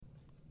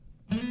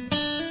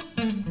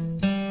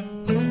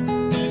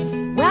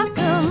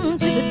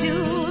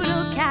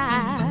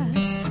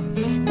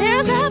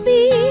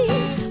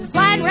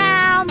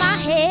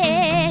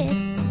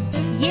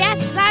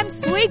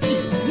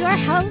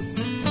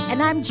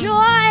I'm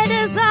joined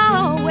as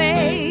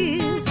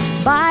always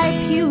by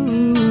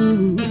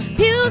Pew.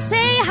 Pew,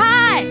 say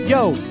hi.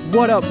 Yo,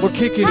 what up? We're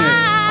kicking it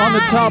on the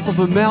top of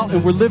a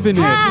mountain. We're living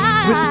it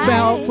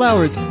with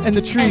flowers and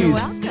the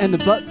trees and the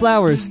butt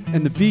flowers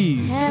and the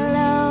bees.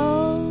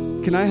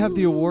 Hello. Can I have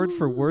the award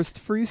for worst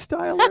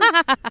freestyler?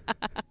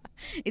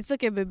 It's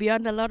okay, but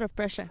beyond a lot of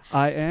pressure.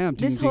 I am.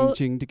 This ding, whole-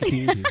 ding, ding,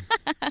 ding, ding.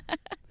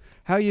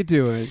 How you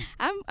doing?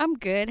 I'm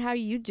good. How are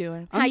you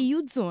doing? How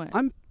you doing?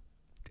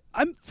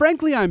 I'm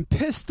frankly I'm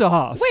pissed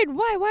off. Wait,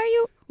 why?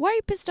 Why are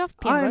you pissed off,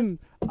 Pingos?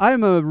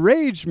 I'm a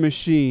rage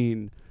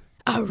machine.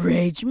 A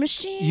rage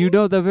machine? You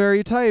know the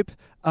very type.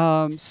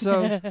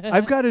 So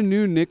I've got a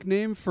new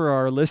nickname for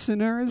our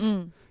listeners.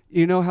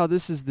 You know how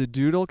this is the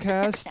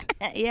Doodlecast?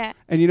 Yeah.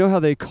 And you know how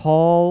they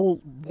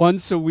call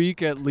once a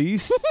week at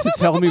least to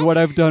tell me what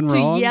I've done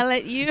wrong? To yell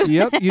at you?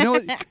 Yep. You know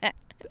what?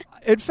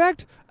 In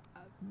fact,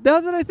 now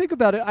that I think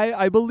about it,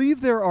 I believe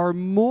there are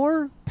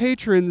more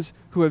patrons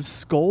who have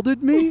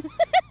scolded me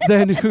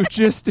than who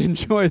just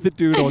enjoy the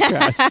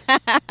Doodlecast.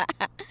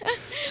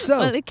 So,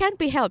 Well, it can't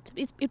be helped.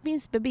 It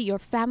means, baby, you're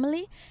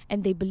family,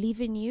 and they believe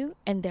in you,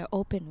 and they're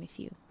open with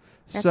you.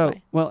 That's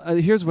why. Well,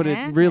 here's what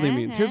it really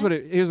means. Here's what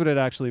it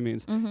actually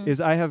means. Is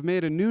I have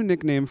made a new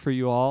nickname for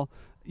you all,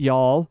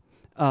 y'all.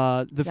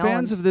 The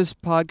fans of this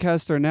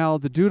podcast are now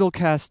the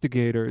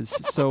Doodlecastigators.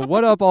 So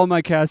what up, all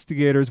my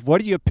castigators?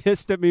 What are you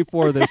pissed at me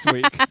for this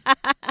week?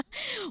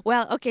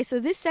 Well, okay, so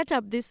this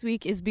setup this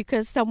week is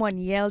because someone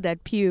yelled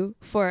at Pew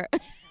for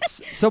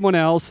Someone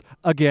else,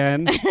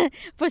 again.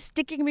 for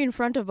sticking me in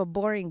front of a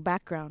boring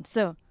background.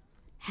 So,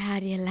 how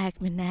do you like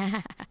me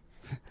now?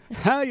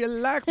 How you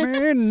like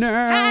me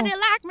now? How do you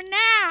like me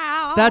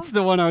now? That's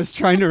the one I was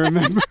trying to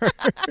remember.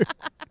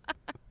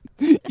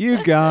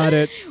 You got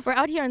it. We're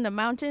out here in the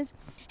mountains.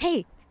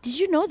 Hey, did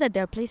you know that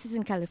there are places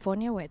in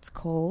California where it's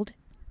cold?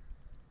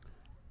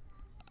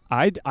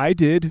 I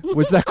did.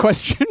 Was that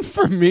question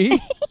for me?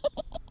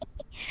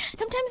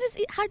 Sometimes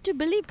it's hard to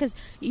believe because,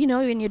 you know,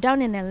 when you're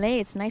down in LA,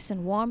 it's nice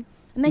and warm.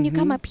 And then you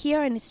come up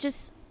here and it's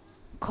just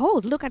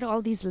cold. Look at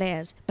all these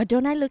layers. But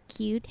don't I look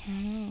cute?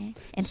 And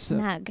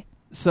snug.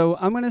 So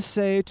I'm going to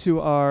say to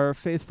our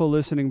faithful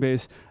listening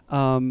base,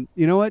 you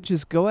know what?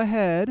 Just go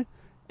ahead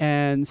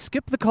and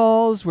skip the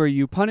calls where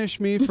you punish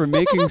me for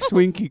making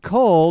Swinky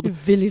cold.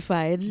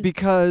 Vilified.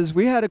 Because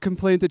we had a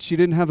complaint that she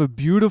didn't have a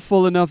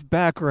beautiful enough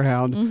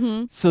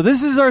background. So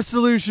this is our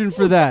solution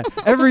for that.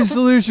 Every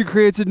solution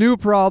creates a new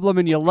problem,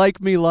 and you like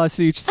me less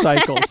each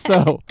cycle.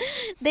 So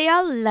They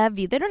all love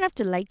you. They don't have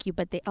to like you,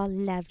 but they all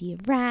love you.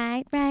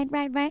 Right.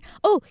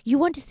 Oh, you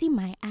want to see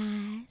my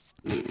eyes?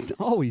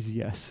 always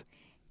yes.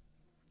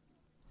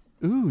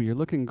 Ooh, you're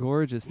looking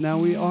gorgeous. Now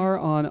we are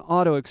on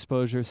auto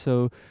exposure,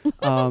 so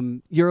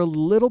you're a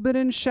little bit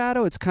in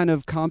shadow. It's kind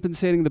of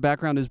compensating. The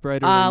background is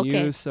brighter than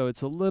you, so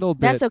it's a little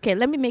bit. That's okay.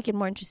 Let me make it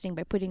more interesting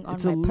by putting on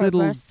It's my a little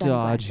perverse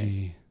sunglasses.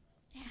 dodgy.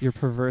 Your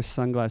perverse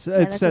sunglasses. Yeah, It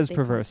that's says what they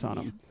call perverse them, on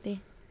them. yeah.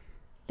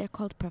 They're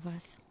called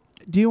perverse.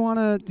 Do you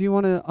wanna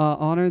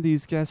honor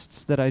these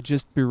guests that I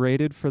just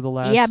berated for the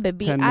last Yeah,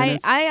 baby. 10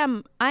 minutes? I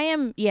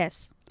am.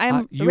 Yes,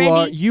 I'm you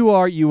ready. You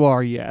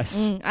are.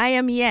 Yes. I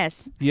am.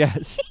 Yes.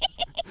 Yes.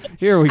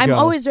 Here we go. I'm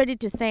always ready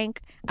to thank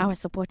our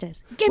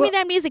supporters. Give me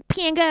that music,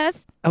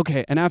 Pingos.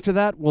 Okay, and after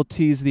that, we'll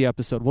tease the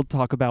episode. We'll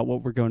talk about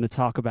what we're going to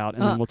talk about,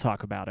 and then we'll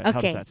talk about it. How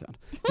Okay. does that sound?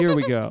 Here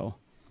we go.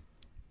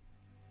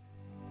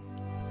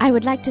 I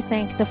would like to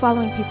thank the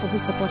following people who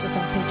support us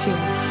on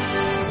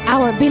Patreon.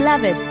 Our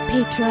beloved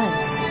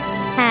patrons.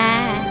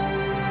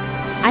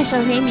 I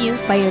shall name you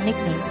by your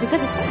nicknames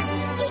because it's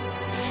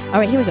fun. All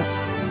right, here we go.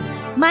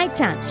 Mike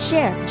Chan,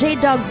 Cher,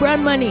 J-Dog,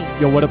 Brown Money,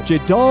 Yo, what up,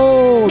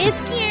 J-Dog? Miss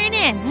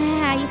Kiernan,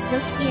 you still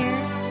here?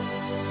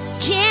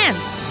 Chance,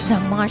 The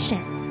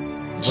Martian,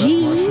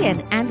 G,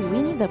 and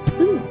Winnie the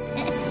Pooh.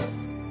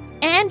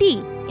 Andy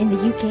in the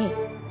UK,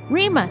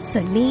 Rima,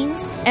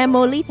 Celine's,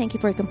 Emily, thank you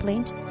for your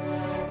complaint.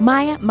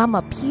 Maya,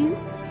 Mama Pew,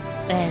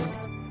 and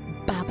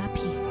Baba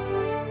Pew.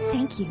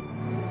 Thank you.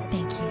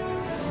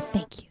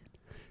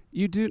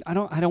 You dude, I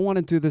don't want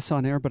to do this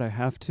on air, but I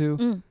have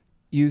to.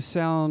 You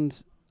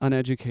sound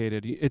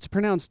uneducated. It's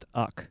pronounced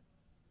uck.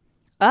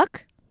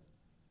 Uck?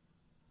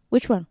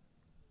 Which one?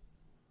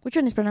 Which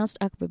one is pronounced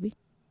uck, baby?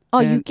 Oh,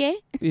 UK?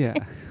 Yeah.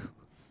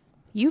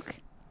 Uke?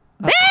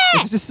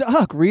 It's just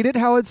uck. Read it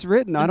how it's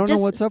written. I don't know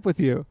what's up with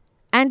you.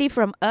 Andy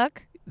from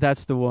Uck?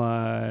 That's the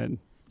one.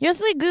 You're a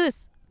silly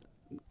goose.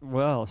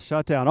 Well,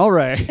 shut down. All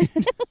right.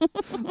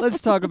 Let's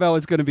talk about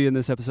what's going to be in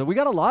this episode. We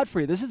got a lot for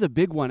you. This is a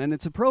big one, and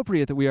it's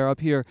appropriate that we are up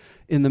here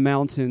in the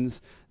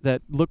mountains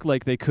that look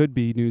like they could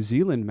be New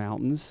Zealand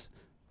mountains.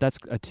 That's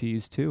a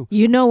tease, too.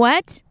 You know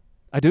what?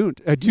 I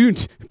don't.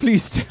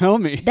 Please tell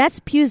me. That's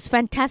Pew's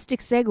fantastic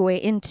segue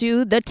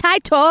into the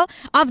title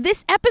of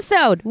this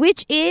episode,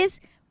 which is,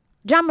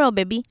 drumroll,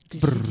 baby.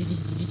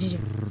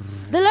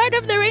 The Lord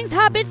of the Rings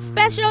Hobbit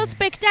Special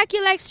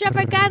Spectacular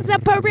Extravaganza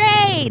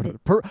Parade.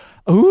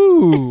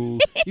 Ooh,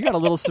 you got a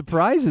little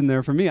surprise in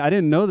there for me. I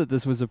didn't know that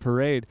this was a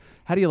parade.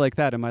 How do you like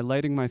that? Am I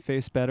lighting my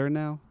face better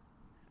now?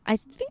 I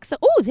think so.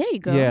 Oh, there you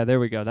go. Yeah,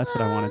 there we go. That's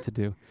what I wanted to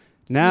do.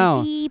 Now,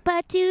 Cutie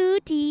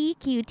patootie,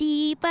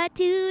 cutie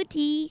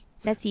patootie.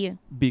 That's you.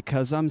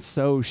 Because I'm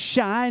so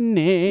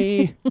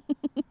shiny.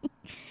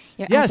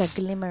 Your Yes, eyes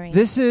are glimmering.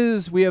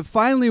 we have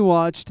finally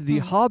watched the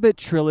Hobbit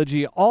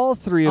trilogy, all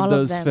three of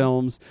those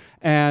films.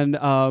 And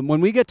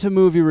when we get to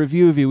movie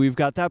review, we've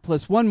got that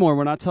plus one more.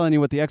 We're not telling you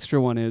what the extra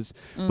one is.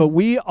 But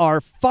we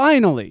are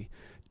finally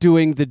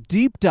doing the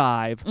deep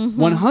dive,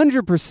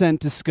 100%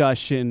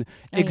 discussion,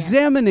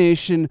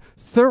 examination,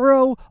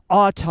 thorough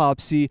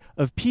autopsy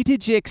of Peter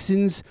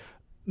Jackson's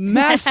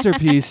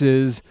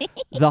masterpieces,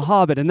 The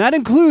Hobbit. And that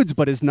includes,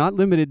 but is not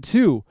limited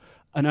to,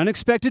 An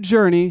Unexpected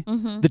Journey,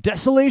 The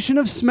Desolation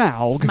of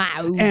Smaug,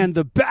 and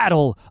The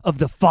Battle of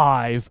the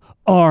Five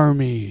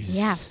Armies.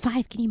 Yeah,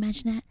 5. Can you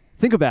imagine that?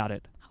 Think about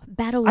it.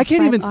 Battle with I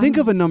can't five even think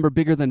of a armies. number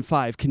bigger than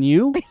 5. Can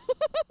you?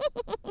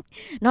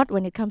 Not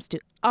when it comes to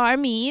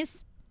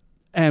armies.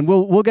 And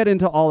we'll get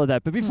into all of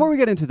that. But before we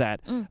get into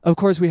that, of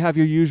course, we have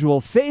your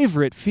usual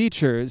favorite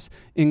features,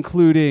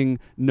 including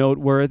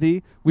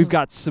Noteworthy. We've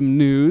got some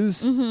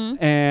news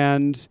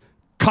and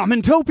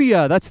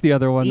Commentopia. That's the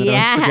other one that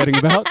I was forgetting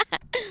about.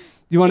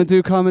 You want to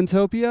do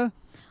Commentopia?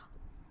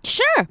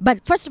 Sure.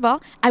 But first of all,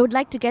 I would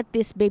like to get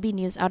this baby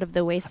news out of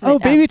the way. So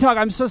that, Baby Talk.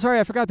 I'm so sorry.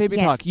 I forgot Baby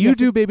Yes, Talk. You yes.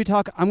 do Baby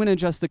Talk. I'm going to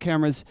adjust the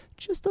cameras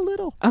just a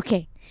little.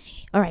 Okay.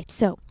 All right.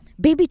 So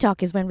Baby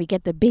Talk is when we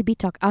get the Baby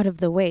Talk out of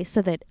the way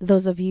so that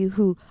those of you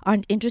who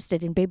aren't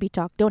interested in Baby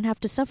Talk don't have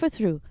to suffer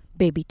through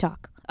Baby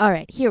Talk. All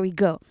right. Here we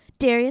go.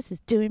 Darius is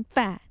doing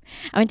fine.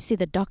 I went to see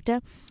the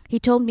doctor. He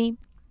told me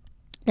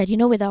that,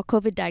 with our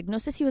COVID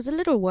diagnosis, he was a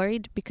little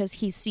worried because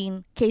he's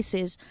seen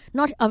cases,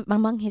 not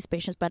among his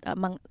patients, but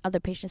among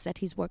other patients that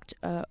he's worked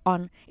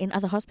on in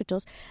other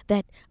hospitals,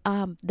 that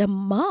the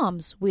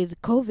moms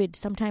with COVID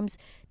sometimes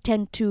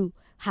tend to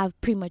have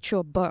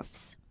premature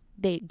births.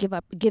 They give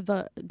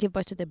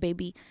birth to the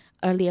baby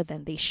earlier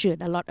than they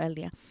should, a lot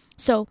earlier.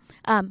 So,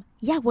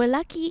 we're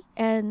lucky,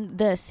 and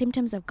the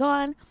symptoms have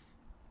gone.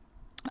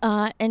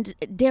 And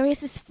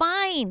Darius is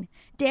fine.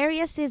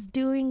 Darius is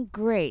doing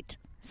great.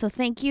 So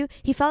thank you.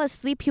 He fell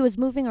asleep. He was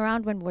moving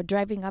around when we were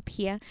driving up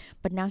here,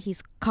 but now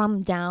he's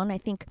calmed down. I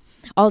think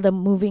all the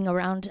moving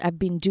around I've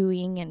been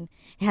doing and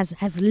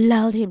has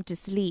lulled him to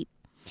sleep.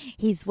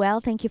 He's well.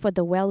 Thank you for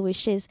the well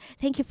wishes.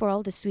 Thank you for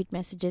all the sweet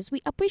messages.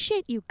 We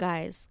appreciate you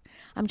guys.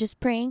 I'm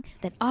just praying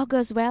that all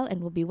goes well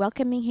and we'll be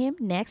welcoming him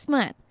next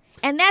month.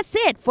 And that's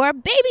it for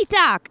Baby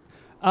Talk.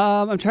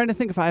 I'm trying to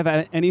think if I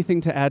have anything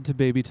to add to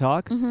Baby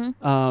Talk.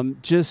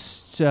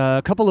 Just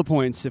a couple of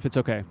points, if it's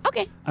okay.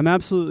 Okay. I'm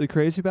absolutely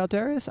crazy about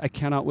Darius. I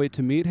cannot wait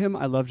to meet him.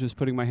 I love just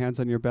putting my hands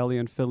on your belly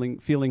and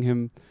feeling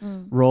him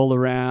roll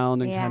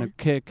around and kind of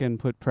kick and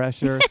put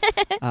pressure.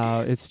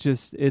 It's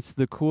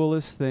the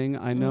coolest thing.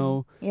 I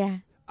know. Yeah.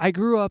 I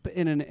grew up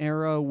in an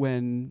era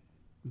when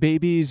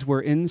babies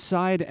were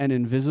inside and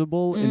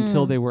invisible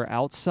until they were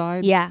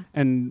outside. Yeah.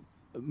 And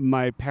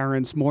my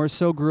parents more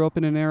so grew up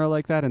in an era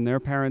like that, and their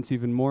parents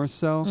even more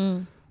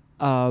so.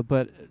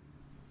 But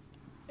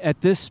at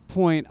this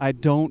point, I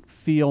don't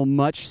feel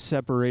much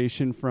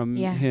separation from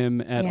him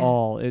at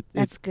all.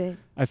 That's good.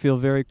 I feel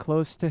very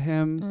close to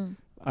him.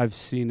 I've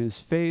seen his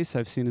face.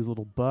 I've seen his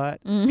little butt.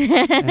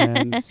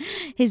 And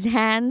his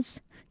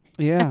hands.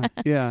 Yeah.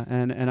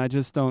 And I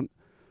just don't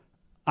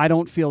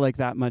feel like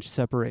that much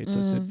separates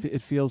us.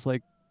 It feels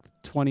like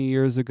 20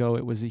 years ago,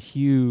 it was a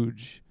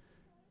huge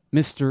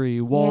mystery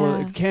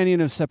wall,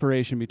 canyon of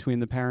separation between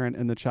the parent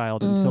and the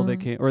child until they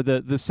came, or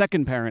the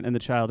second parent and the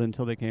child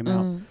until they came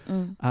out.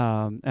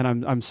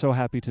 And I'm so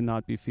happy to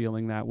not be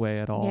feeling that way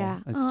at all. Yeah.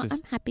 It's just,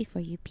 I'm happy for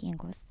you,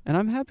 Piangos. and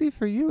I'm happy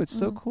for you. It's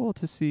so cool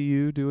to see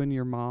you doing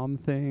your mom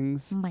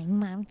things. My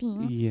mom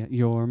things. Yeah,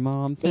 your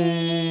mom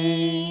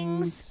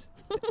things.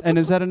 And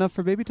is that enough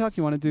for Baby Talk?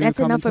 You want to do That's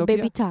enough for Commentopia?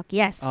 Baby Talk,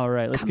 yes. All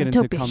right, let's get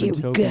into Commentopia,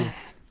 here we go.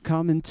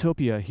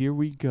 Commentopia, here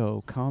we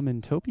go.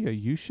 Commentopia,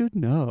 you should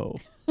know.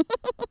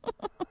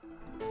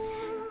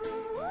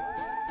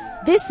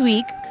 This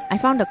week, I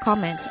found a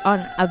comment on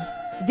a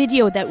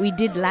video that we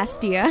did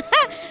last year.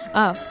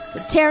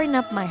 Tearing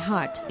Up My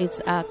Heart. It's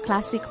a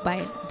classic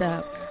by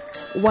the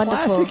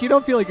wonderful... Classic? You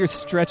don't feel like you're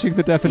stretching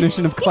the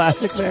definition of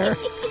classic there?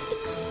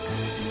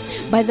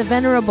 By the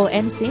venerable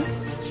NSYNC.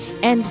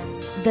 And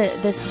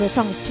the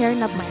song is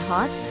Tearing Up My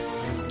Heart.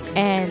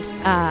 And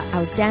I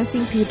was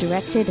dancing. Pew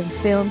directed and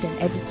filmed and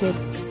edited.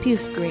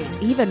 Pew's great.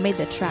 He even made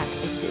the track.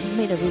 He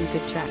made a really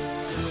good track.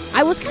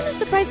 I was kind of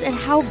surprised at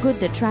how good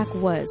the track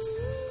was.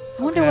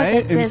 I wonder what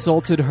that says.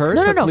 Insulted hurt,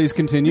 No. Please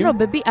continue. No,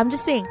 baby, I'm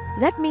just saying,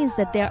 that means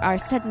that there are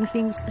certain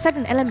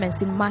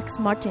elements in Max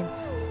Martin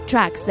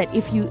tracks that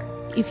if you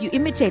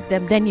imitate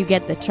them, then you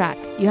get the track.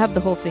 You have the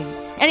whole thing.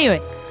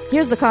 Anyway,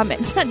 here's the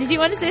comment. Did you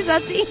want to say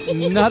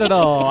something? Not at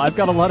all. I've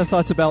got a lot of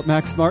thoughts about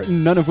Max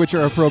Martin, none of which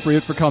are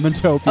appropriate for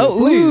Commentopia. Oh,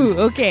 please.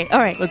 Ooh, okay. All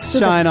right. Let's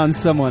shine on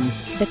someone.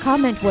 The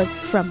comment was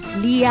from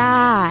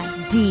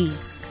Leah D.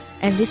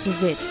 And this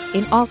was it.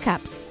 In all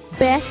caps.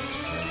 Best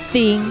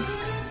thing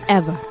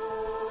ever.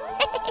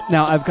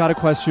 Now, I've got a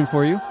question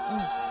for you.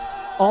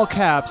 All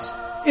caps,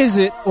 is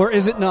it or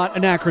is it not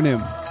an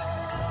acronym?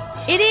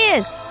 It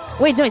is.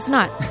 Wait, no, it's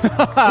not.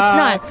 It's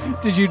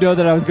not. Did you know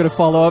that I was going to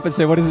follow up and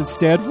say, what does it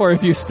stand for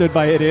if you stood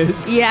by it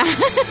is? Yeah.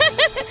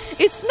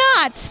 It's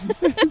not.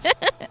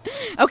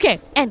 Okay,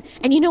 and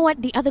you know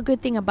what? The other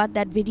good thing about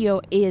that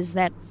video is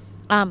that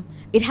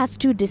it has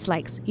 2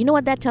 dislikes. You know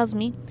what that tells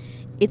me?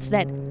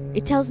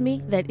 It tells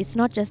me that it's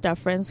not just our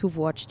friends who've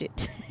watched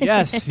it.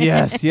 Yes.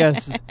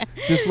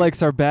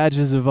 Dislikes are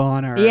badges of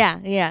honor.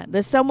 Yeah.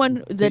 There's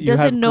someone that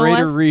doesn't know us. You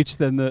have greater reach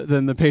than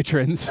the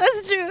patrons.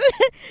 That's true.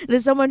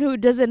 There's someone who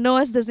doesn't know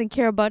us, doesn't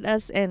care about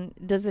us, and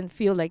doesn't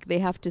feel like they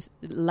have to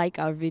like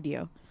our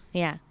video.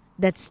 Yeah.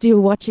 That's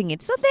still watching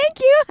it. So thank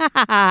you.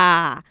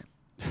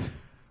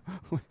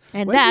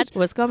 And that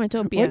was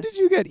Commentopia. When did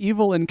you get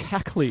evil and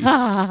cackly?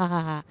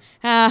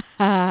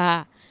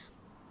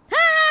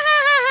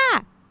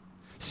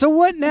 So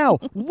what now?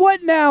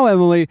 What now,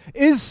 Emily?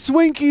 Is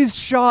Swinky's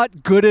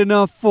shot good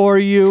enough for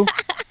you?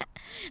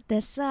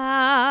 The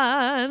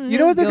sun you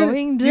know what they're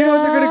going down. You know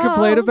what they're going to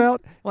complain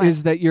about? What?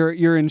 Is that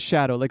you're in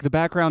shadow. Like the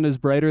background is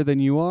brighter than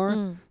you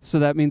are. So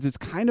that means it's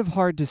kind of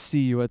hard to see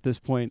you at this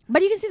point.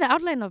 But you can see the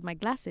outline of my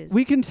glasses.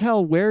 We can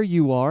tell where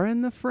you are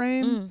in the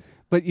frame.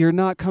 But you're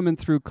not coming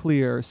through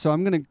clear, so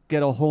I'm going to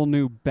get a whole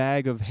new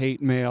bag of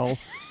hate mail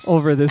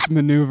over this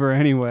maneuver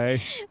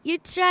anyway. You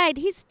tried.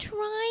 He's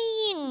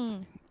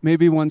trying.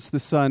 Maybe once the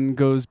sun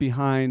goes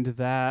behind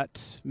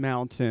that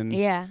mountain.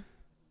 Yeah.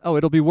 Oh,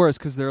 it'll be worse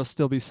because there'll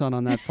still be sun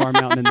on that far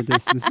mountain in the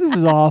distance. This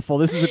is awful.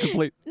 This is a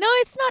complete... No,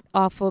 it's not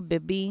awful,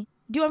 baby.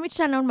 Do you want me to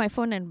turn on my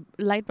phone and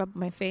light up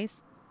my face?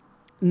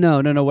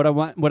 No.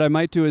 What I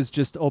might do is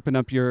just open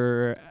up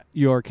your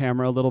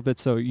camera a little bit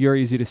so you're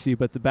easy to see,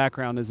 but the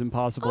background is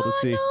impossible to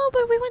see. Oh, no,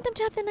 but we want them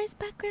to have the nice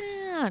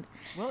background.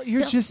 Well,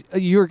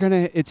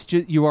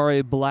 you are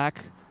a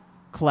black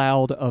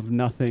cloud of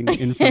nothing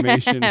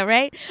information.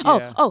 Right?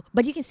 Yeah. Oh,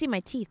 but you can see my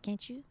teeth,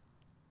 can't you?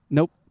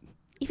 Nope.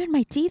 Even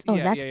my teeth? Oh,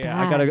 that's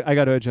bad. I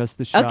gotta adjust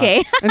the shot.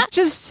 Okay. And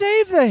just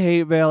save the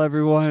hate mail,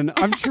 everyone.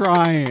 I'm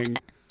trying.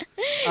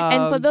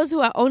 And for those who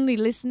are only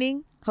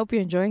listening, hope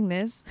you're enjoying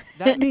this.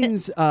 That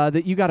means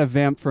that you got to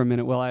vamp for a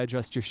minute while I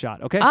adjust your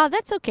shot, okay? Oh,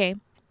 that's okay.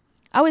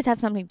 I always have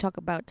something to talk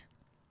about.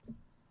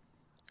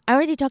 I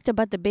already talked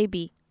about the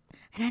baby,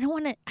 and I don't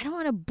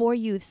want to bore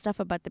you with stuff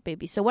about the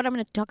baby. So what I'm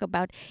going to talk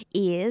about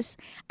is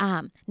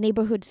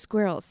neighborhood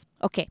squirrels.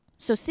 Okay,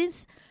 so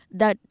since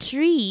the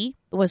tree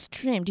was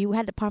trimmed, you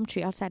had the palm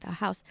tree outside our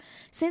house.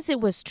 Since it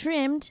was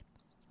trimmed,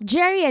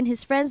 Jerry and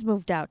his friends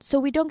moved out, so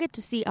we don't get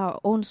to see our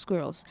own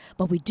squirrels,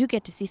 but we do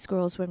get to see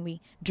squirrels when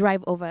we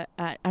drive over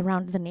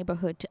around the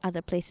neighborhood to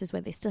other places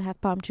where they still have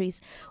palm trees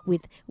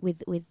with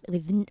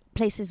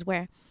places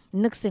where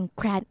nooks and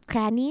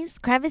crannies,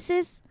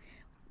 crevices,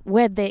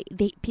 where the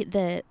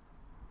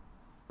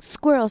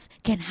squirrels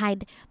can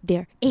hide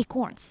their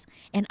acorns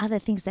and other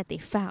things that they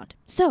found.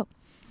 So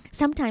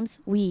sometimes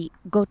we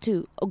go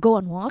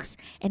on walks,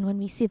 and when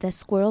we see the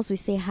squirrels, we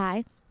say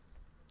hi.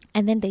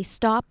 And then they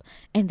stop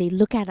and they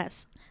look at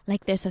us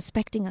like they're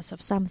suspecting us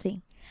of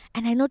something.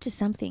 And I noticed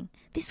something.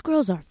 These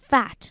squirrels are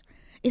fat.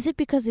 Is it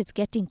because it's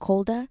getting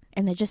colder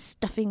and they're just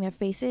stuffing their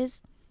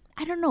faces?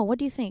 I don't know. What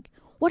do you think?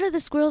 What are the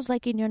squirrels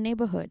like in your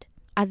neighborhood?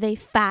 Are they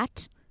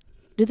fat?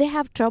 Do they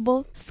have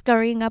trouble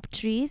scurrying up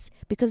trees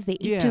because they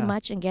eat too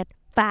much and get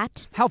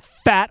fat? How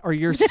fat are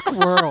your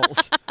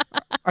squirrels?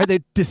 Are they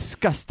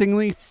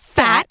disgustingly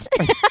fat?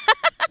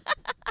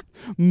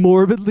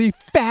 Morbidly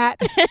fat?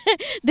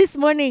 This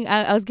morning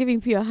I was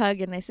giving Pio a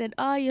hug and I said,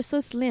 "Oh, you're so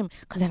slim,"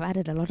 because I've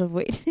added a lot of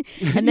weight.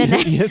 And then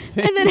I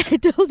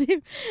told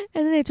him,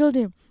 and then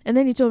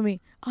he told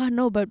me, "Oh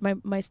no, but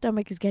my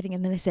stomach is getting,"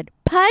 and then I said,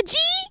 "Pudgy?"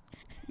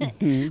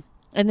 Mm-hmm.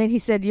 And then he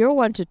said, "You're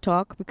one to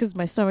talk because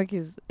my stomach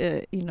is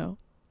a meter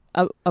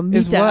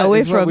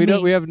away from me."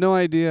 We have no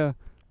idea.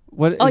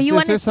 What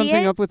is there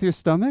something up with your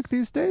stomach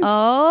these days?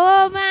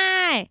 Oh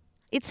my.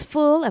 It's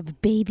full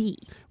of baby.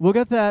 We'll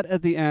get that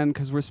at the end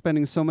because we're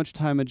spending so much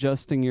time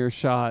adjusting your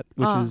shot,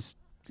 which is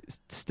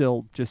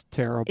still just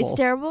terrible. It's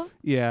terrible?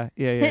 Yeah.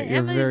 You're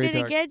Emily's very gonna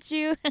dark. get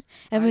you.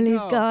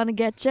 Emily's gonna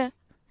get you.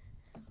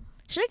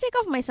 Should I take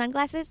off my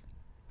sunglasses?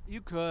 You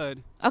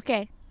could.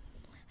 Okay.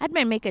 That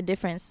might make a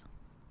difference.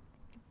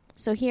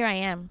 So here I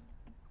am.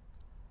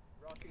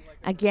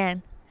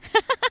 Again.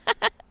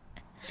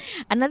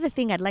 Another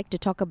thing I'd like to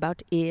talk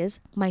about is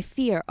my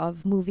fear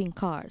of moving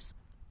cars.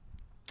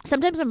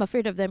 Sometimes I'm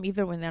afraid of them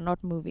even when they're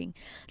not moving.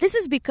 This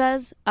is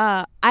because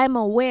I'm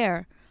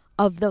aware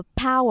of the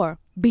power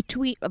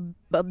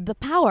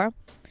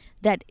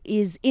that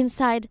is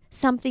inside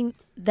something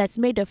that's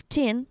made of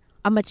tin,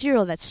 a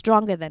material that's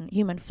stronger than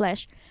human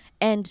flesh,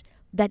 and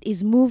that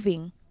is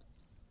moving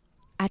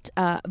at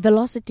a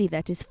velocity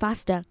that is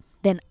faster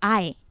than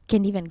I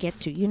can even get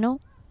to, you know?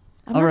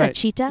 I'm not a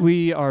cheetah.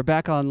 We are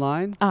back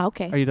online. Ah,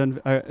 okay. Are you done?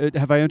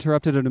 Have I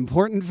interrupted an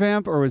important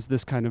vamp, or was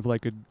this kind of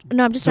like a...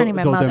 No, I'm just running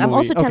my mouth. I'm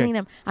also telling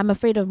them I'm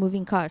afraid of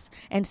moving cars.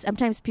 And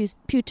sometimes Pew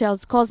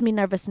calls me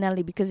Nervous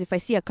Nelly because if I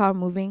see a car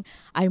moving,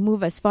 I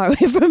move as far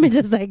away from it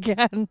as I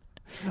can.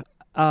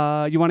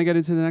 You want to get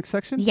into the next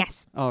section?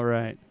 Yes. All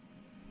right.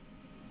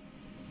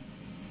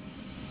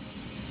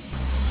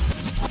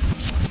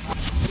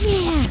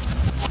 Yeah.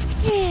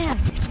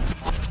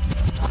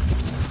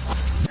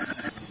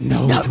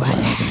 Now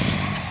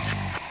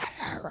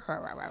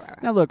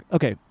look,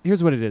 okay,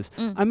 here's what it is.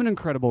 I'm an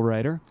incredible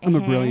writer. I'm a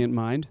brilliant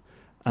mind.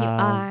 You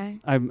are.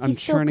 I'm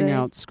churning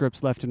out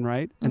scripts left and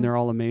right, and they're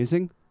all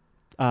amazing.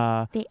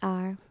 They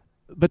are.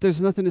 But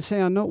there's nothing to say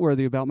on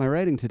noteworthy about my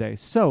writing today.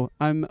 So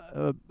I'm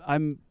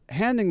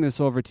handing this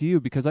over to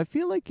you because I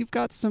feel like you've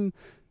got some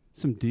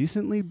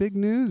decently big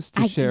news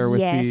to share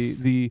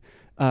with the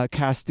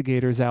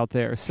castigators out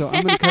there. So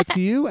I'm going to cut to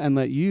you and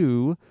let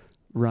you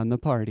run the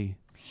party.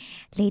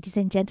 Ladies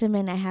and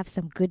gentlemen, I have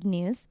some good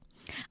news.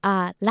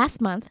 Last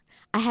month,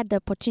 I had the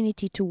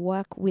opportunity to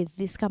work with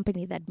this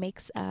company that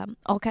makes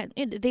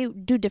they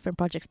do different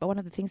projects, but one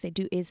of the things they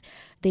do is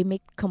they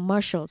make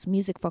commercials,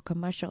 music for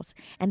commercials.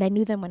 And I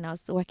knew them when I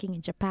was working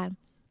in Japan.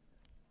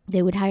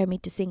 They would hire me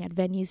to sing at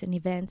venues and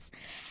events.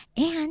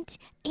 And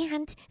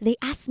they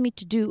asked me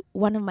to do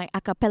one of my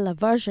a cappella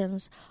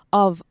versions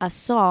of a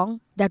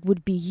song that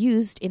would be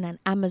used in an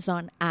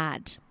Amazon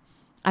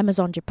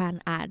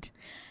Japan ad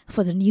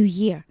for the new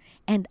year.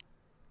 And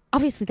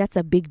obviously, that's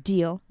a big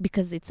deal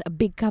because it's a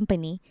big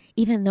company,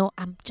 even though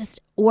I'm just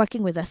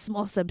working with a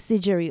small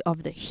subsidiary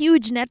of the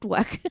huge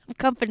network of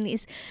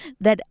companies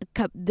that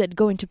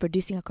go into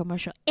producing a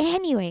commercial.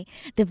 Anyway,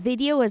 the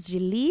video was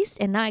released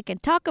and now I can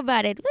talk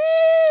about it.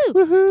 Woo!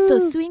 Woohoo! So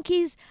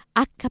Swinky's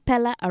a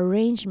cappella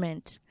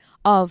arrangement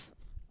of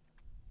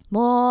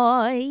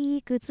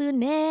Moi Ikutsu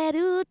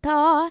Neru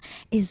to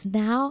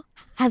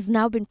has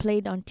now been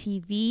played on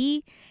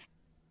TV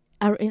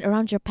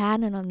around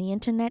Japan and on the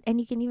internet,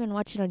 and you can even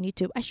watch it on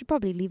YouTube. I should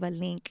probably leave a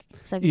link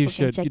so people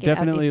can check it out. You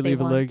definitely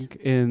leave a link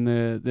in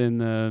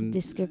the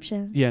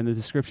description. Yeah, in the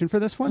description for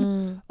this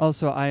one.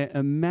 Also, I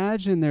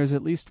imagine there's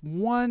at least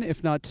one,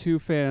 if not two,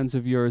 fans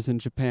of yours in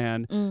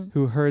Japan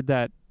who heard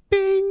that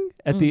bing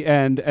at the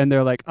end, and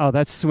they're like, "Oh,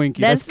 that's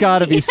Swinky. That's got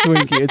to be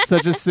Swinky." It's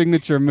such a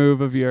signature move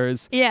of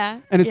yours. Yeah,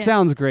 and it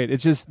sounds great.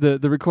 It's just the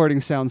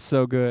recording sounds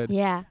so good.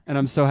 Yeah, and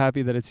I'm so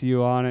happy that it's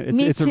you on it.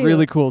 It's a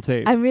really cool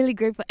tape. I'm really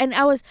grateful, and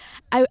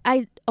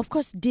I of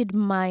course did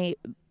my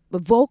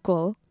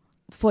vocal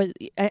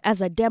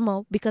as a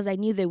demo because I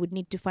knew they would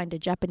need to find a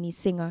Japanese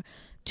singer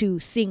to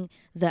sing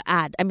the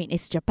ad. I mean,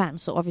 it's Japan,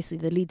 so obviously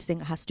the lead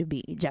singer has to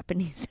be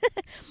Japanese.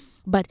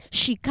 But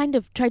she kind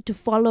of tried to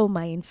follow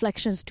my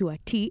inflections to a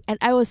T, and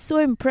I was so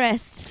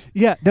impressed.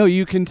 Yeah, no,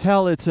 you can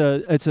tell it's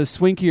a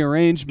Swinky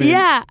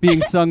arrangement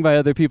being sung by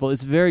other people.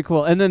 It's very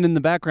cool. And then in the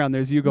background,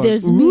 there's you going,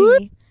 there's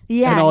me.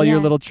 Yeah, and all your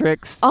little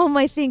tricks. All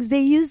my things. They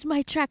used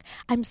my track.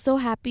 I'm so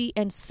happy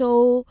and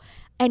so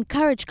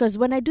encouraged because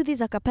when I do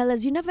these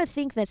acapellas, you never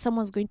think that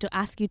someone's going to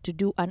ask you to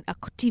do a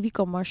TV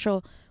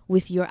commercial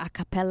with your a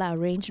cappella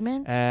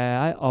arrangement.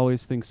 I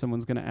always think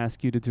someone's going to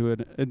ask you to do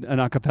an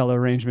a cappella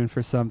arrangement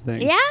for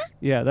something. Yeah?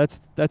 Yeah,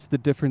 that's the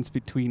difference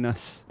between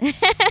us.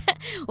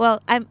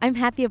 Well, I'm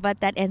happy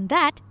about that, and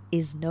that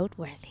is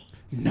noteworthy.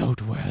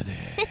 Noteworthy.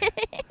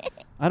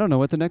 I don't know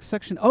what the next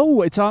section.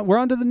 Oh, it's on. We're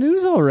on to the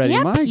news already.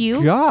 Yep, My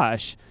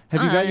gosh.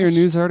 Have you got your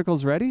news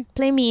articles ready?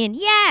 Play me in.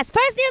 Yes,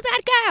 first news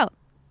article.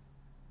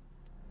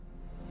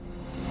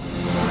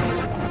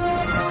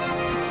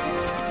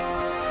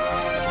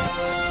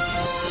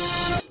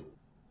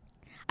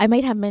 I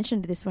might have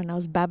mentioned this when I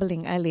was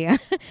babbling earlier,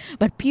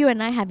 but Pew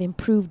and I have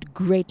improved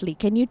greatly.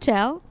 Can you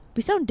tell?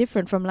 We sound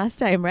different from last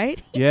time,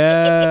 right?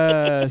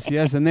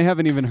 Yes, and they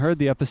haven't even heard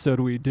the episode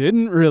we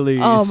didn't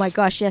release. Oh my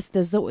gosh, yes,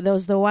 there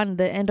was the one,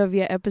 the end of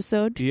year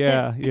episode.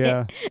 Yeah.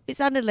 It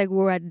sounded like we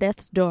were at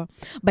death's door,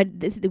 but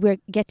we're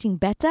getting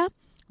better.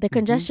 The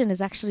congestion is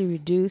actually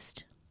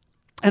reduced.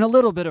 And a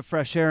little bit of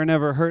fresh air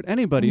never hurt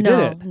anybody, did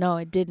it? No,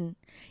 it didn't.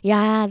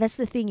 Yeah, that's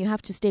the thing. You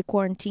have to stay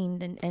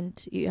quarantined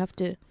and you have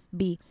to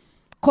be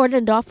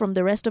cordoned off from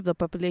the rest of the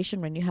population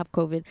when you have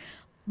COVID.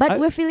 But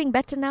we're feeling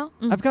better now.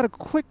 I've got a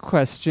quick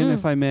question,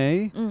 if I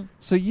may.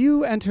 So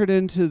you entered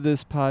into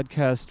this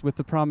podcast with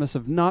the promise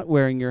of not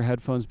wearing your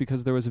headphones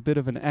because there was a bit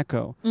of an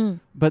echo.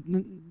 But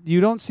you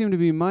don't seem to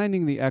be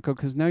minding the echo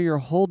because now you're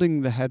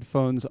holding the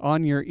headphones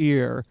on your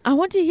ear. I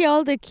want to hear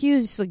all the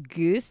cues,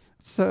 Goose.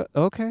 So,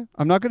 okay.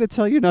 I'm not going to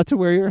tell you not to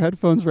wear your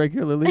headphones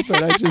regularly,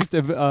 but I just,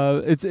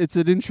 it's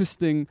an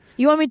interesting...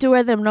 You want me to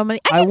wear them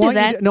normally? I can do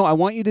that. I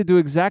want you to do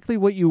exactly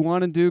what you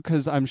want to do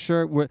because I'm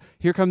sure...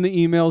 Here come the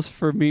emails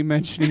for me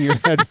mentioning your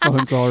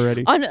headphones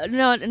already. Oh,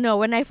 no.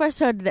 When I first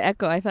heard the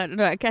echo, I thought,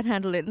 no, I can't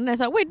handle it. And I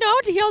thought, wait, no, I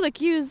want to hear all the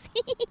cues.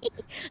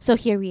 So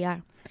here we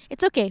are.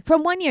 It's okay.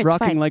 From 1 year, it's fine.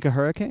 Rocking like a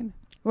hurricane?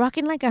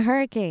 Rocking like a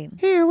hurricane.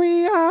 Here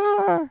we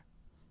are.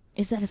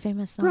 Is that a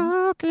famous song?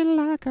 Rocking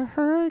like a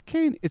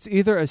hurricane. It's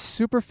either a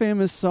super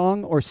famous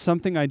song or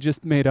something I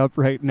just made up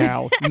right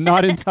now.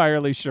 Not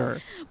entirely sure.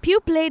 Pew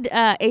played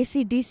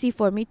AC/DC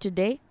for me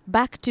today.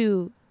 Back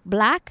to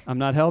Black. I'm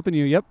not helping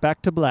you. Yep,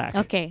 Back to Black.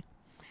 Okay.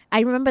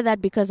 I remember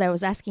that because I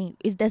was asking,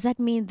 does that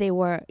mean they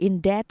were in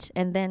debt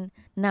and then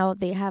now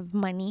they have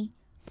money?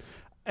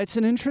 It's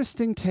an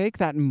interesting take.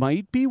 That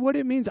might be what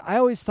it means. I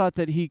always thought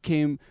that he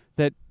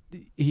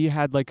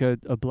had like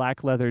a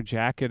black leather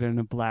jacket and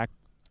a black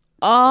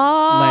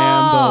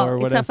Lambo or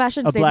whatever. It's a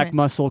fashion statement. A black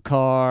muscle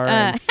car.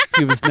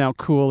 He was now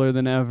cooler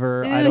than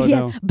ever. I don't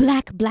know.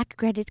 Black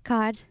credit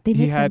card. They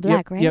make them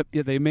black, right? Yep,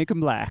 they make them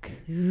black.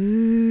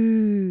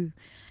 Ooh.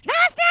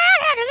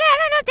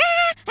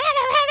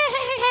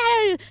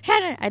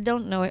 I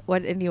don't know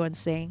what anyone's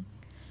saying.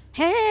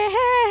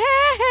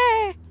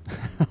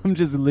 I'm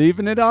just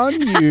leaving it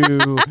on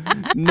you.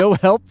 No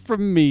help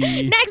from me.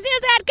 Next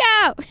news,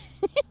 Edco.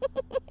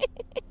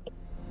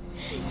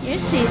 You're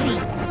silly.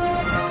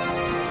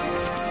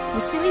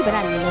 You're silly, but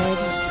I love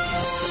you.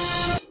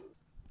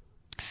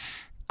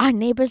 Our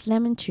neighbor's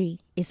lemon tree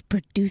is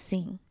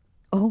producing.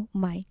 Oh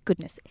my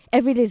goodness.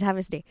 Every day is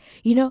harvest day.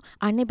 You know,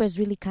 our neighbor is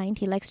really kind.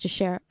 He likes to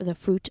share the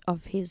fruit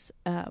of his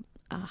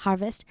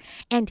harvest.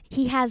 And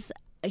there's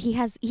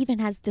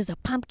a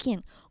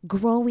pumpkin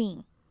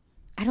growing.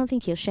 I don't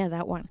think he'll share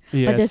that one.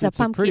 Yeah, but there's it's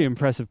a pumpkin. A pretty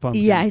impressive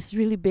pumpkin. Yeah, it's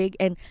really big.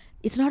 And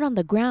it's not on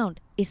the ground.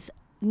 It's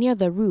near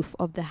the roof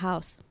of the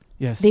house.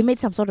 Yes. They made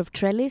some sort of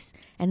trellis,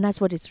 and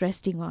that's what it's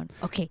resting on.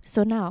 Okay,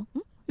 so now...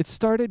 It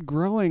started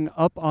growing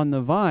up on the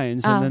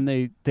vines, and then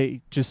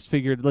they just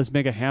figured, let's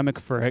make a hammock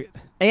for it.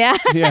 Yeah?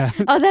 Yeah.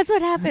 Oh, that's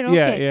what happened.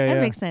 Okay, that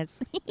makes sense.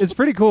 It's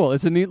pretty cool.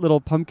 It's a neat little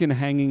pumpkin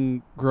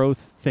hanging growth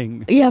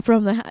thing. Yeah,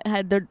 from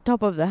the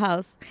top of the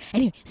house.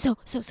 Anyway, so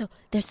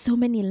there's so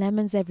many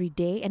lemons every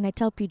day, and I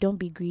tell people don't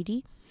be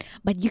greedy,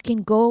 but you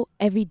can go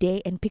every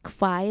day and pick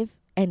 5,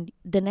 and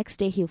the next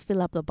day he'll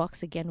fill up the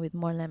box again with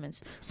more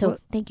lemons. So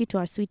thank you to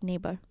our sweet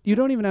neighbor. You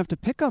don't even have to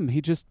pick them.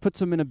 He just puts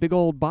them in a big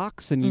old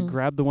box and you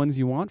grab the ones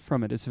you want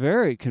from it. It's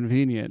very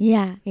convenient.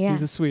 Yeah.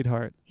 He's a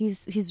sweetheart.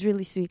 He's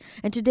really sweet.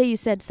 And today you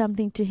said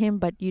something to him,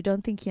 but you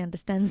don't think he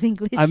understands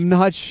English. I'm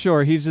not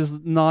sure. He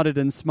just nodded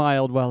and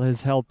smiled while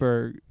his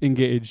helper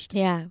engaged.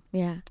 Yeah.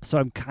 So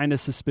I'm kind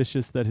of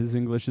suspicious that his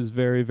English is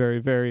very, very,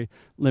 very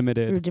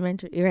limited.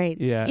 Rudimentary, right.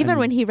 Yeah. Even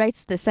when he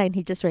writes the sign,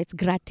 he just writes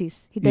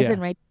gratis. He doesn't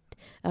write free.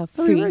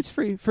 Oh, he writes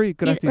free,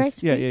 gratis. Writes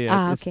free?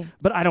 Yeah. Okay.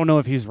 But I don't know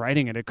if he's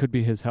writing it. It could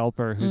be his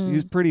helper.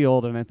 He's pretty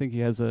old, and I think he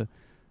has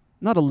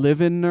not a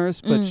live-in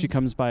nurse, but she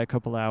comes by a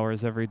couple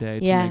hours every day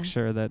to make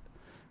sure that,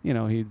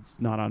 he's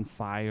not on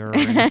fire or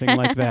anything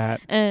like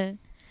that.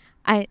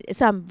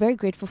 So I'm very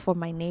grateful for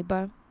my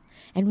neighbor,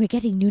 and we're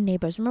getting new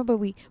neighbors. Remember,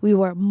 we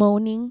were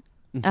moaning.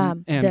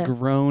 And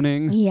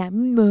groaning. Yeah,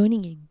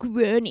 moaning and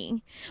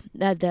groaning.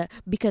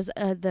 Because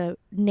the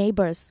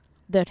neighbors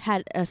that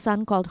had a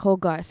son called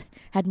Hogarth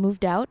had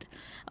moved out.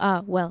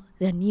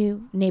 The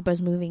new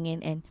neighbors moving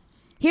in, and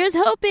here's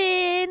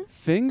hoping.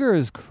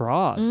 Fingers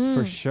crossed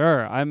for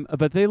sure.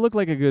 But they look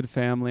like a good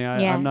family.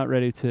 I'm not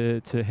ready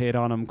to hate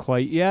on them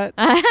quite yet,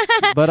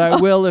 but I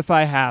will if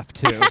I have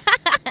to.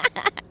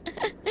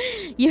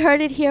 You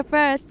heard it here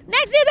first.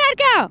 Next news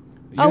article.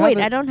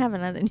 I don't have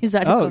another news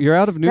article. Oh, you're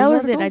out of news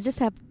articles? That was it. I just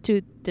have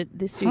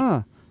this week.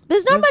 Huh.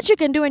 There's not much you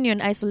can do when you're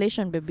in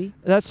isolation, baby.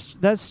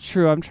 That's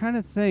true. I'm trying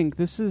to think.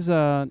 This is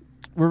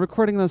we're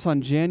recording this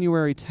on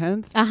January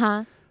 10th.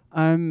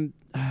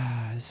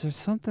 Is there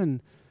something?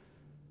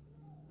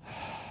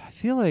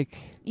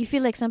 You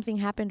feel like something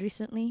happened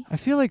recently? I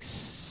feel like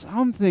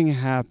something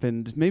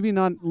happened. Maybe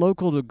not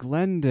local to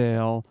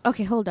Glendale.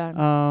 Okay, hold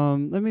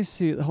on. Let me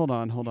see. Hold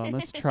on.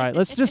 Let's try.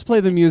 Let's just play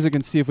the music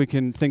and see if we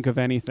can think of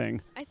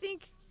anything. I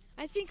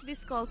think this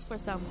calls for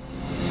some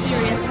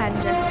serious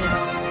hand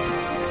gestures.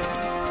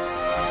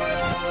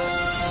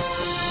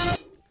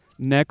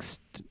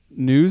 Next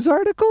news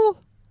article?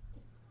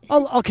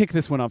 I'll kick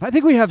this one off. I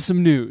think we have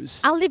some news.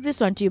 I'll leave this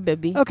one to you,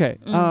 baby. Okay.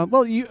 You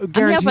guaranteed.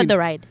 I'm here for the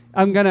ride.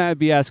 I'm gonna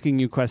be asking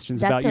you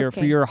questions That's about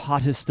for your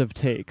hottest of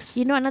takes.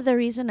 You know another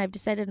reason I've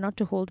decided not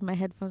to hold my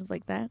headphones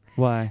like that?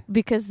 Why?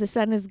 Because the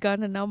sun is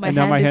gone and now my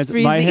hand is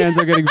freezing. My hands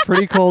are getting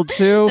pretty cold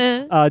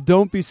too.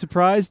 Don't be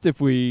surprised if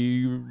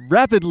we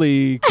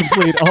rapidly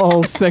complete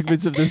all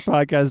segments of this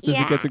podcast as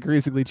it gets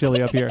increasingly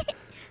chilly up here.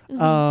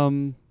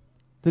 The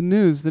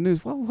news.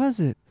 What was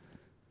it?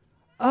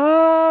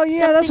 Oh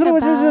yeah, that's what it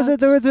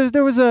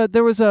was.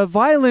 There was a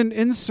violent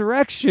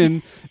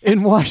insurrection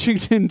in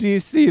Washington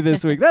D.C.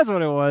 this week. That's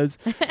what it was.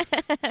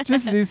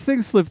 Just these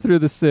things slip through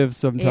the sieve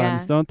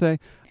sometimes, don't they?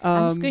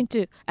 I'm just going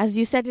to, as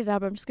you set it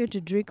up, I'm just going to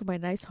drink my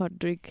nice hot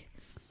drink.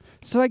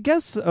 So I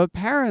guess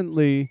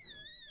apparently,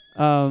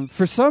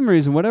 for some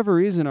reason, whatever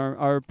reason,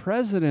 our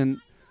president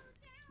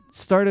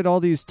started all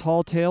these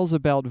tall tales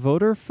about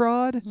voter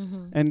fraud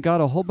and got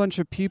a whole bunch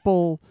of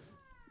people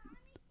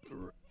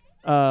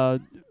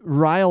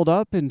riled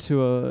up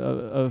into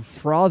a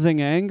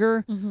frothing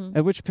anger,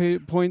 at which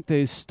point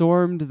they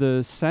stormed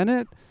the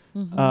Senate,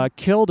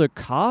 killed a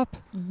cop,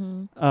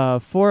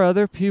 4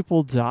 other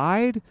people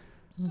died,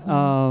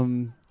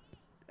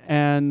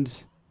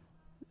 and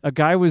a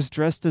guy was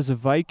dressed as a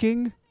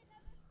Viking,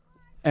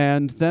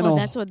 and then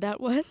that's what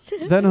that was.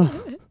 Then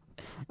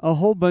a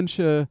whole bunch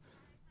of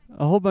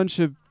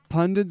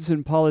pundits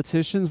and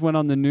politicians went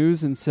on the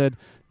news and said,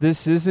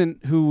 this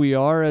isn't who we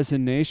are as a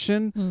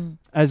nation,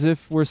 as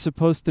if we're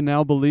supposed to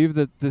now believe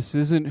that this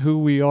isn't who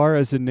we are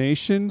as a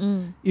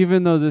nation,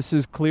 even though this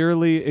is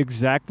clearly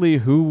exactly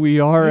who we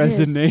are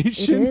as a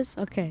nation. It is?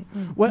 Okay.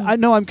 Well, I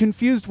know, I'm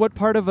confused. What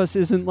part of us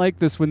isn't like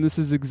this when this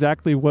is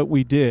exactly what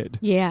we did?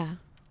 Yeah.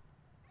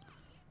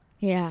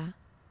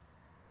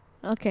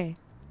 Okay.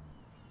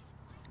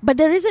 But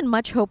there isn't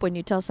much hope when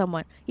you tell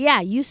someone,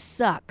 yeah, you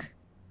suck.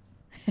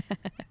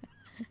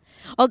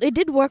 Oh, it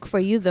did work for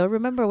you, though.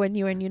 Remember when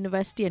you were in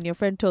university and your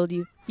friend told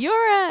you,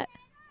 you're a...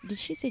 Did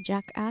she say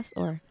jackass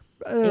or...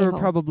 There were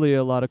probably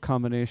a lot of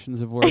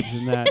combinations of words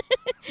in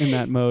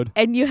that mode.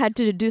 And you had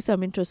to do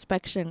some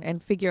introspection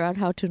and figure out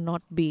how to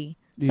not be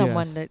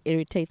someone that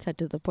irritates her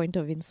to the point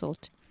of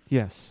insult.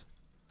 Yes.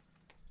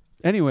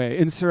 Anyway,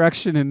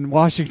 insurrection in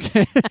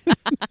Washington.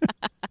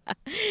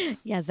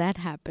 Yeah, that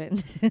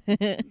happened.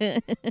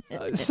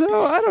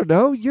 So I don't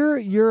know.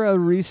 You're a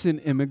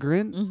recent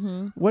immigrant.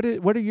 Mm-hmm. What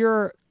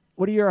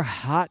are your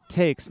hot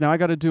takes? Now I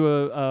got to do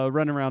a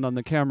run around on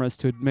the cameras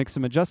to make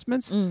some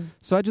adjustments.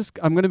 So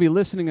I'm going to be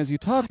listening as you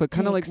talk, but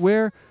kind of like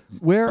where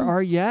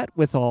are you at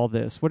with all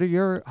this? What are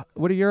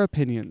your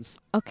opinions?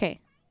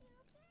 Okay.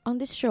 On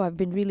this show, I've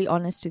been really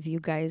honest with you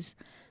guys.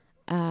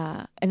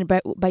 And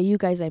by you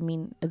guys, I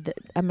mean the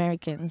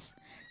Americans,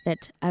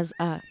 that as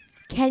a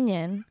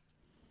Kenyan,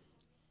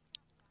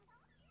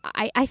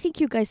 I think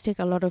you guys take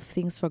a lot of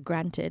things for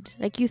granted.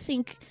 Like you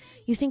think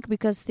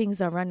because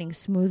things are running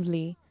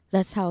smoothly,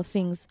 that's how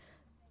things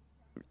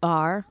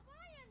are.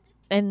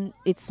 And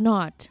it's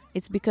not.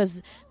 It's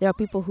because there are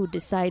people who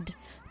decide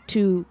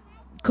to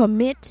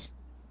commit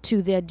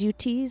to their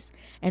duties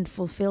and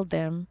fulfill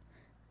them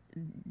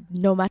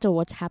no matter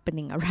what's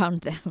happening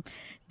around them.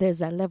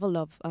 There's a level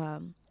of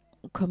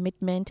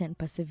commitment and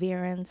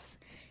perseverance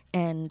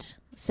and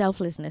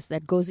selflessness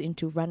that goes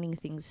into running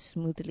things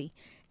smoothly.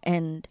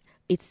 And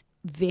it's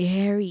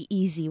very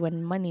easy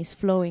when money is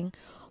flowing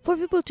for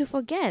people to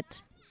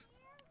forget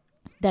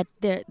that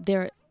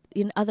they're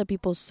in other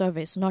people's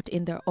service, not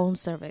in their own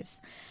service.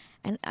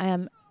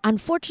 And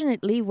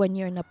unfortunately, when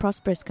you're in a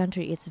prosperous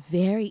country, it's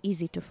very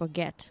easy to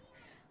forget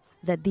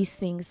that these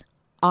things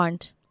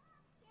aren't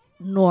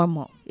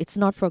normal. It's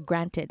not for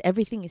granted.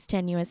 Everything is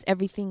tenuous.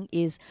 Everything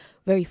is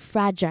very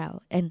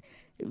fragile, and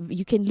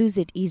you can lose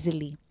it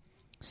easily.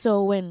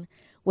 So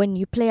when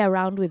you play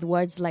around with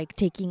words like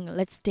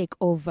let's take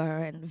over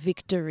and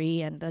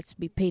victory and let's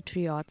be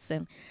patriots,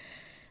 and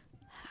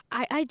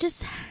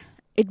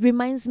it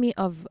reminds me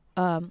of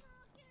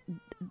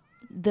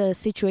the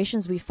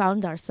situations we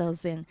found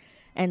ourselves in.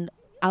 And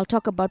I'll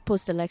talk about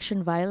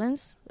post-election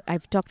violence.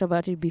 I've talked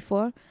about it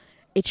before.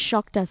 It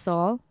shocked us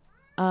all.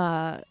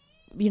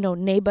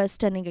 Neighbors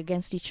turning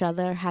against each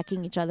other,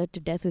 hacking each other to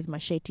death with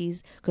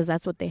machetes, because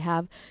that's what they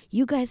have.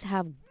 You guys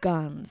have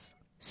guns.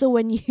 So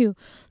when you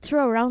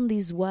throw around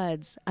these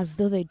words as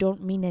though they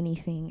don't mean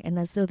anything and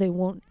as though there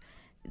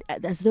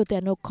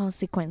are no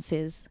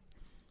consequences,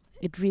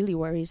 it really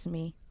worries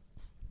me.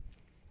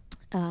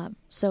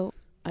 So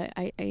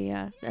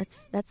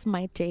that's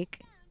my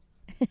take.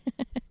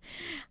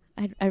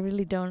 I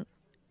really don't.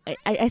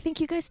 I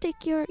think you guys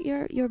take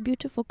your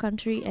beautiful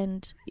country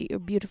and your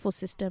beautiful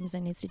systems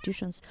and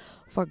institutions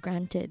for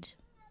granted.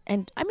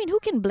 And I mean, who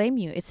can blame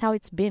you? It's how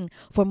it's been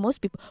for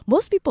most people.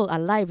 Most people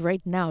alive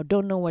right now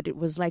don't know what it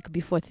was like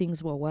before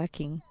things were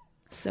working.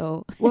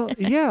 So well,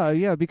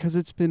 yeah, because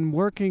it's been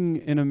working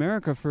in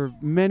America for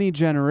many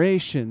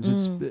generations.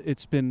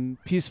 It's been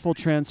peaceful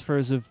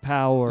transfers of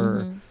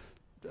power,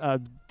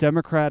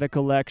 democratic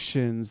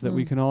elections that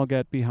we can all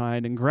get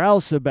behind and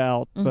grouse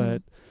about,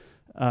 but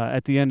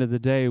at the end of the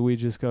day, we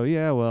just go,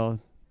 yeah, well,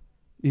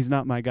 he's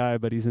not my guy,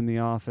 but he's in the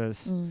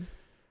office.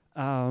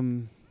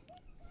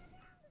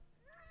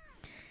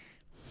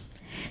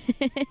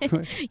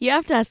 You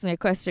have to ask me a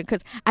question,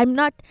 because I'm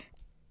not...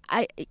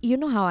 you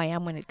know how I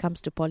am when it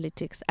comes to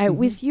politics.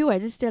 With you, I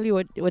just tell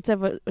you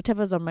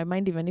whatever's on my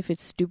mind, even if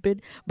it's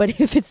stupid. But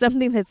if it's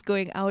something that's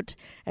going out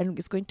and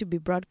is going to be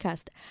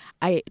broadcast,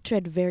 I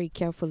tread very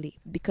carefully,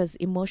 because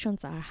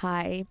emotions are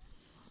high.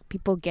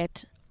 People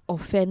get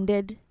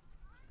offended.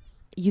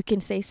 You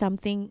can say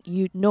something,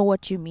 you know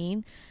what you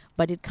mean,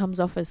 but it comes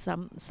off as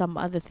some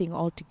other thing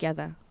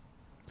altogether.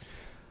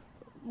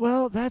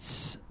 Well,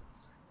 that's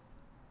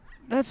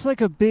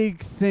like a big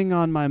thing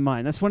on my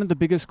mind. That's one of the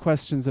biggest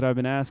questions that I've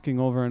been asking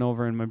over and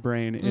over in my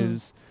brain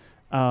is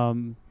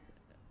how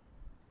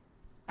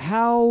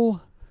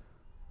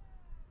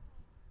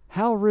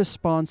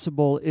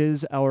responsible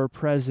is our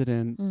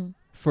president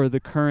for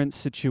the current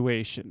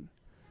situation?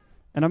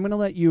 And I'm going to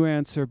let you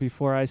answer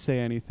before I say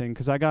anything,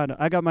 because I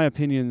got my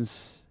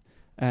opinions,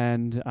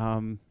 and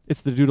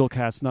it's the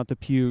Doodlecast, not the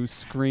Pew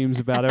screams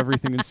about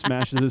everything and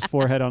smashes his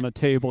forehead on a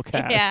table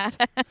cast.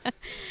 Yeah.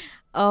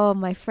 Oh,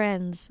 my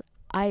friends.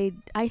 I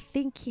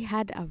think he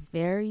had a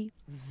very,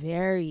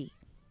 very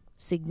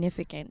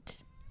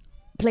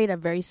played a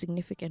very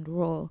significant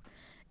role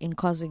in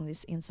causing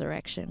this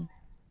insurrection.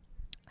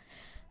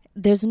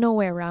 There's no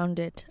way around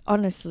it,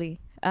 honestly.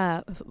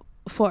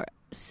 For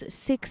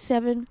 6,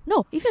 7,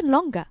 no, even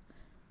longer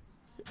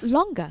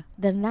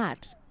than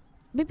that,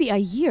 maybe a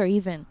year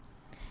even,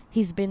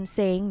 he's been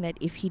saying that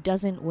if he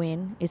doesn't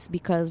win, it's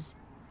because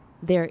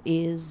there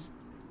is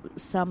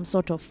some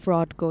sort of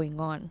fraud going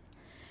on.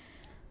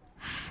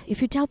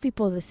 If you tell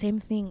people the same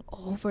thing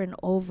over and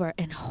over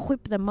and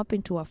whip them up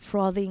into a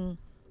frothing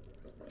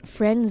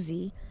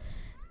frenzy,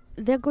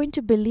 they're going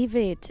to believe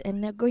it,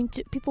 and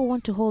people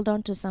want to hold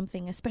on to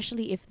something,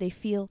 especially if they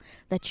feel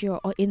that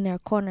you're in their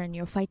corner and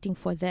you're fighting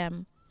for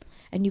them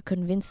and you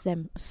convince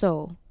them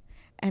so.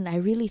 And I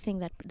really think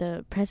that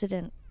the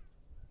president,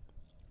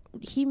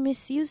 he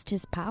misused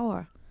his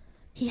power.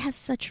 He has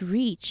such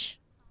reach.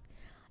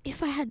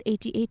 If I had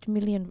 88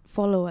 million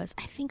followers,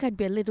 I think I'd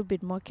be a little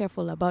bit more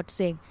careful about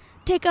saying,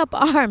 take up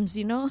arms,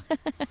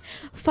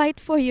 fight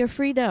for your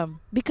freedom.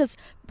 Because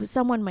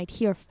someone might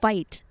hear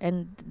fight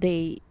and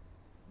they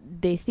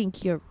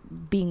think you're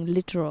being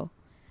literal.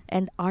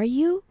 And are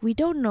you? We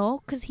don't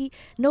know, because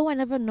no one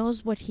ever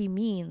knows what he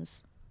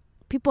means.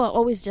 People are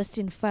always just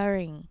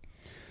inferring.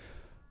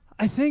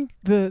 I think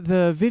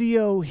the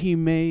video he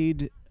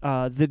made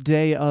the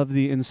day of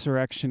the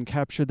insurrection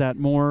captured that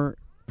more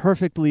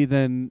perfectly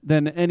than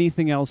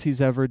anything else he's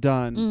ever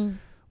done,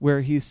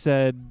 where he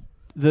said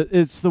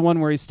it's the one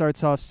where he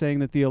starts off saying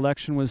that the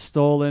election was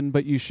stolen,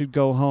 but you should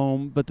go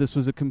home, but this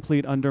was a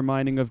complete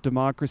undermining of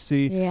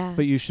democracy,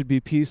 but you should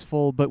be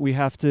peaceful, but we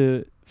have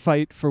to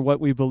fight for what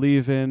we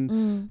believe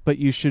in, but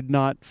you should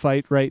not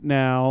fight right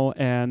now,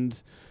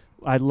 and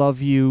I love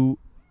you,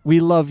 we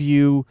love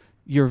you,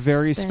 you're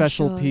very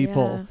special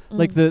people. Yeah.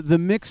 Like the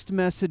mixed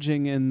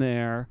messaging in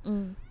there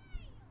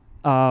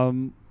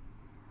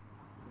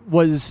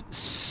was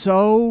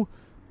so...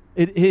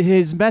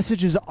 his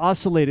messages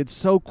oscillated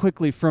so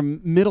quickly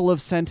from middle of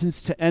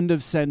sentence to end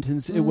of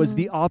sentence. It was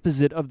the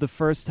opposite of the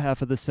first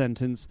half of the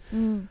sentence.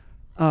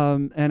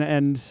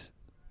 And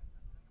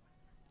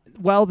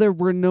while there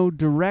were no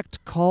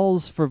direct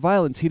calls for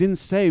violence, he didn't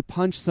say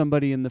punch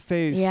somebody in the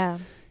face. Yeah.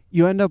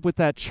 You end up with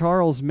that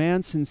Charles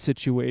Manson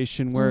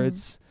situation where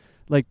it's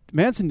like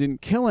Manson didn't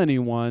kill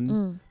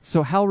anyone,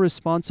 so how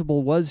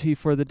responsible was he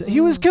for the...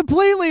 He was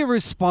completely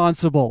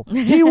responsible.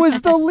 He was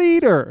the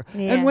leader.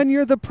 Yeah. And when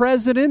you're the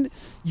president,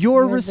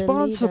 you're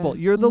responsible.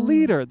 You're the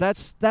leader.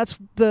 That's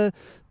the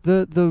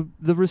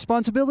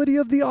responsibility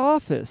of the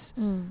office.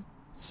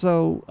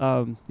 So,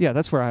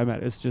 that's where I'm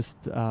at. It's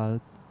just...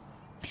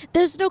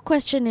 There's no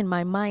question in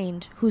my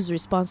mind who's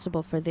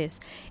responsible for this.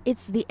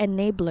 It's the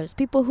enablers.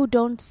 People who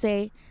don't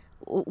say...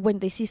 when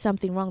they see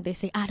something wrong, they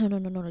say,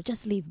 no,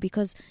 just leave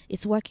because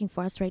it's working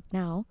for us right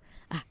now.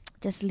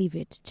 Just leave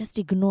it. Just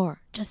ignore.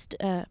 Just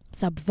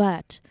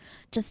subvert.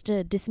 Just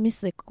dismiss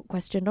the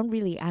question. Don't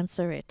really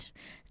answer it.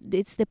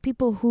 It's the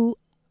people who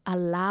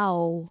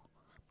allow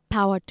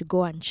power to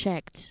go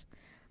unchecked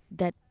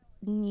that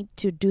need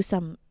to do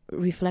some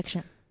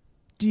reflection.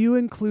 Do you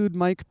include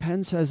Mike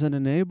Pence as an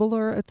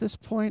enabler at this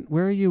point?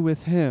 Where are you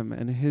with him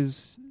and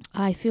his...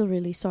 I feel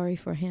really sorry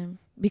for him.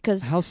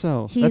 Because how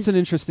so? That's an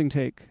interesting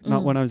take.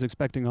 Not one I was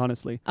expecting,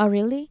 honestly. Oh,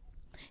 really?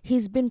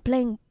 He's been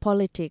playing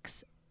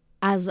politics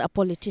as a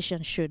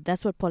politician should.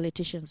 That's what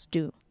politicians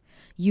do.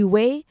 You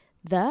weigh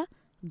the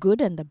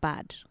good and the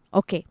bad.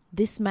 Okay,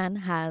 this man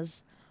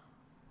has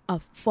a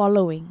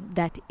following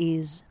that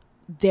is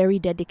very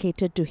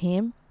dedicated to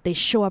him. They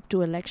show up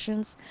to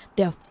elections.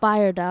 They're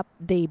fired up.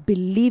 They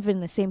believe in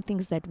the same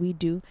things that we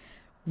do.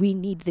 We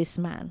need this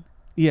man.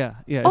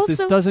 Yeah. Also, if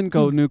this doesn't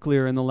go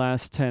nuclear in the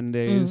last 10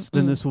 days,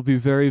 then this will be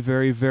very,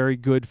 very, very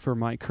good for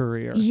my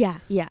career. Yeah.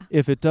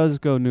 If it does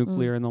go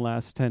nuclear in the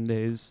last 10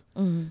 days,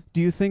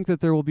 do you think that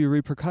there will be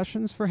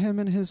repercussions for him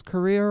in his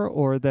career,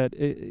 or that,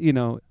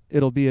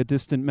 it'll be a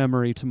distant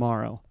memory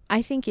tomorrow?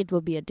 I think it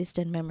will be a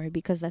distant memory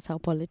because that's how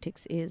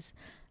politics is.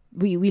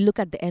 We look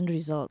at the end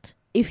result.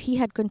 If he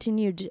had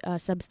continued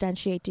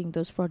substantiating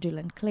those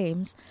fraudulent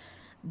claims,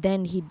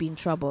 then he'd be in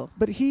trouble.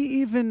 But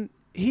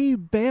he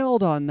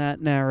bailed on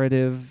that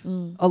narrative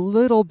a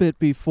little bit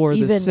before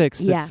the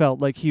 6th. It felt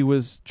like he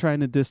was trying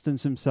to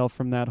distance himself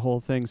from that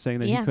whole thing, saying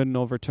that he couldn't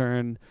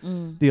overturn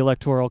the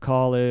Electoral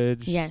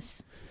College.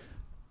 Yes.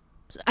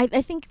 So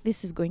I think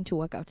this is going to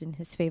work out in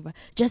his favor,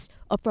 just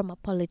from a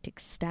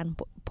politics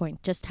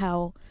standpoint, just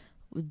how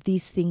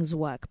these things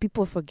work.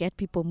 People forget,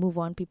 people move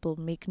on, people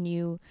make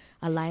new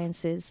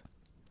alliances.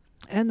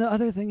 And the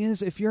other thing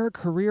is, if you're a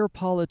career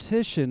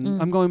politician,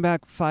 I'm going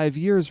back 5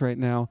 years right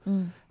now,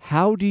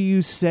 how do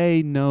you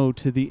say no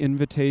to the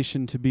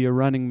invitation to be a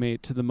running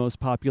mate to the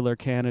most popular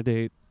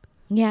candidate?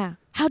 Yeah.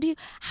 How do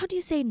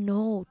you say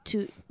no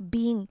to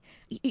being...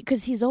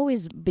 Because he's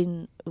always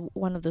been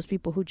one of those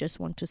people who just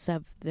want to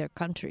serve their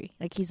country.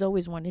 Like, he's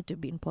always wanted to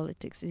be in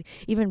politics.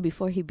 Even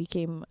before he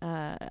became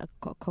a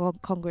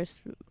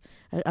Congress,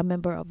 a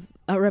member of...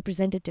 a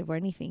representative or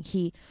anything,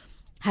 he...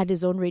 had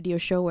his own radio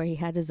show where he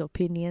had his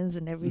opinions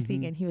and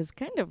everything, and he was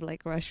kind of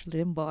like Rush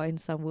Limbaugh in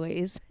some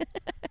ways.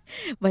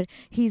 But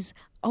he's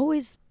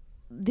always,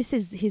 this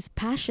is his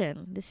passion.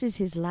 This is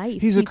his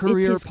life. He's a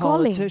career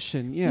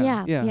politician.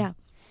 Yeah.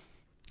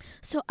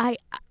 So I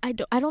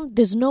don't,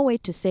 there's no way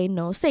to say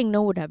no. Saying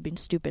no would have been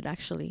stupid,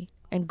 actually.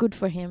 And good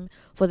for him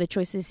for the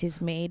choices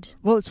he's made.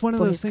 Well, it's one of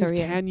those things,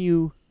 career.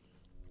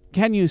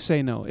 Can you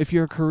say no? If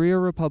you're a career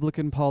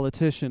Republican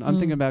politician, I'm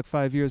thinking back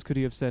 5 years, could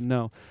he have said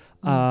no?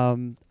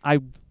 I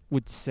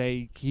would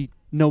say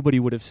nobody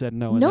would have said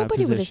no in that position.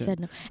 Nobody would have said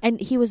no. And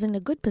he was in a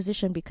good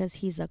position because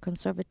he's a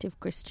conservative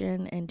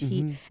Christian,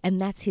 and and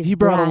that's his He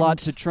brought brand. a lot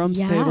to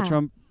Trump's table.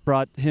 Trump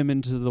brought him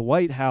into the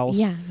White House.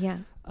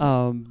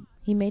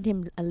 He made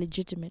him a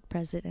legitimate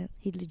president.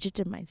 He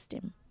legitimized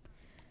him.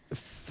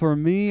 For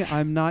me,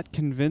 I'm not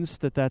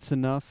convinced that that's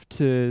enough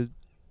to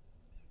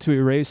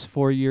erase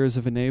 4 years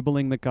of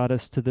enabling that got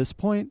us to this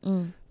point.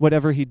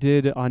 Whatever he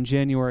did on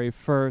January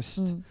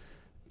 1st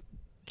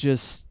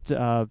just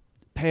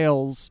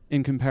pales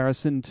in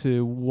comparison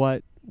to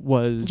what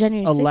was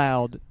January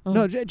allowed. 6th?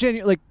 No,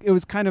 January, like it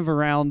was kind of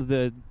around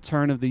the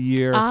turn of the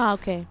year.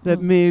 Okay.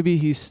 That maybe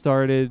he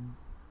started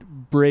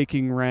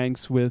breaking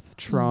ranks with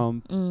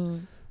Trump.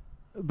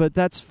 But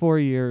that's 4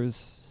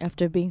 years.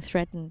 After being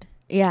threatened.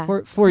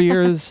 Yeah. 4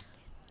 years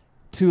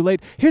too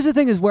late. Here's the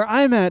thing is where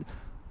I'm at.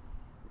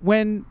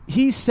 When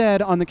he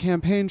said on the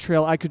campaign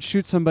trail I could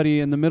shoot somebody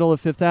in the middle of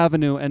Fifth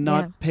Avenue and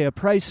not pay a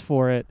price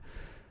for it,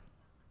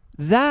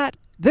 that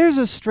there's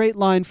a straight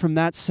line from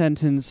that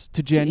sentence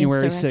to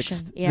January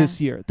 6th this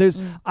year.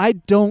 I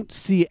don't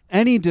see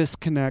any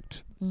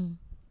disconnect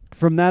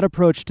from that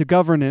approach to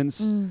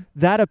governance,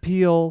 that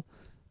appeal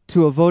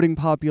to a voting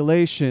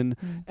population,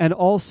 and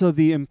also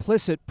the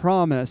implicit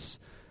promise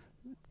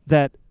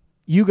that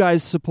you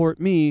guys support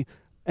me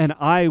and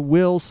I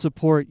will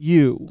support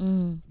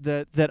you.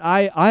 That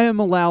I am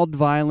allowed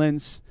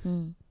violence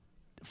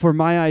for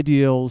my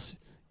ideals.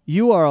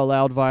 You are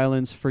allowed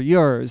violence for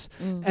yours.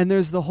 And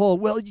there's the whole,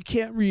 well, you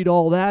can't read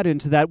all that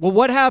into that. Well,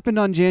 what happened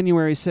on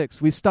January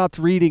 6th? We stopped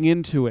reading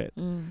into it.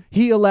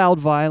 He allowed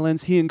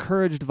violence. He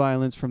encouraged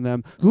violence from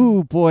them.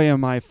 Ooh, boy,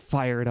 am I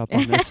fired up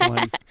on this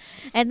one.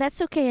 And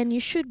that's okay, and you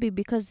should be,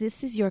 because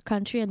this is your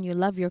country and you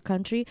love your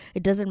country.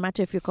 It doesn't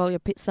matter if you call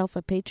yourself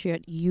a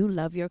patriot. You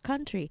love your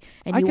country,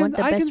 and you want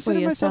the best for yourself. I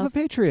consider myself a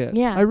patriot.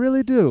 Yeah. I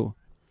really do.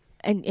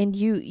 And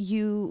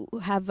you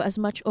have as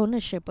much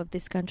ownership of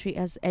this country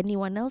as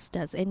anyone else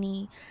does.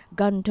 Any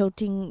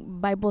gun-toting,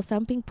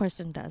 Bible-thumping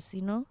person does,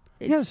 you know?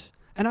 Yes,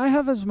 and I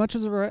have as much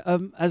of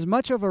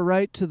a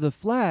right to the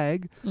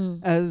flag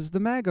as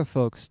the MAGA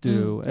folks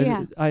do.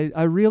 And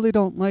I really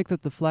don't like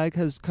that the flag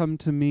has come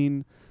to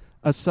mean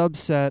a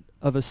subset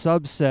of a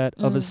subset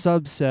of a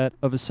subset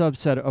of a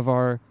subset of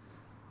our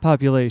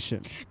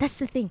population. That's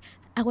the thing.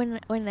 When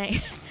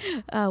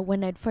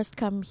I'd first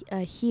come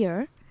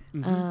here,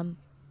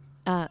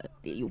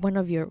 one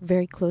of your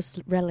very close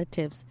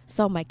relatives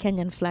saw my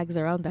Kenyan flags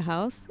around the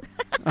house.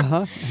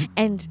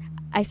 And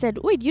I said,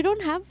 wait, you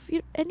don't have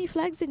any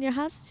flags in your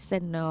house? She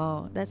said,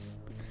 no, that's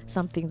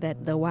something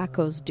that the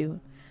wackos do.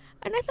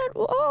 And I thought,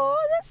 oh,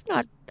 that's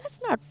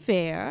not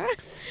fair.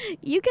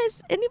 You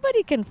guys,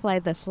 anybody can fly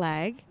the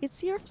flag.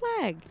 It's your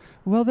flag.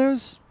 Well,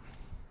 there's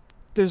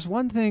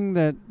one thing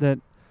that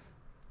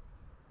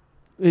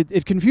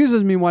it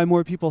confuses me why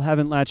more people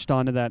haven't latched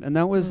onto that, and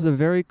that was the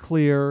very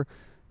clear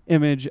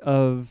image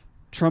of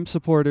Trump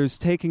supporters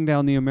taking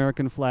down the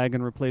American flag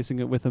and replacing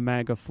it with a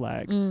MAGA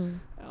flag.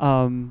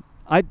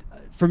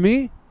 For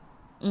me,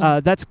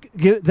 that's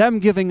them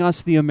giving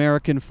us the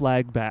American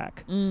flag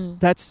back.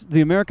 That's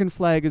the American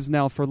flag is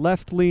now for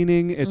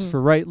left-leaning. It's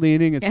for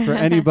right-leaning. It's for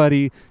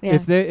anybody.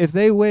 If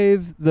they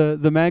wave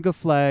the MAGA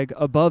flag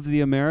above the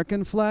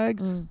American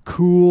flag,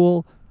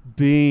 cool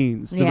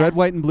beans. The red,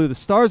 white, and blue. The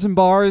stars and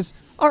bars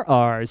are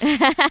ours.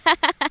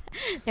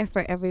 They're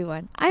for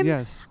everyone.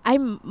 I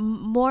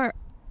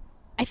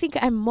think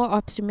I'm more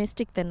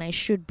optimistic than I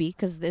should be,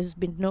 because there's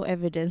been no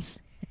evidence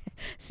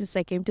since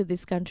I came to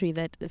this country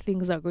that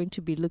things are going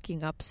to be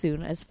looking up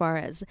soon as far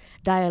as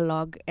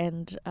dialogue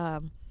and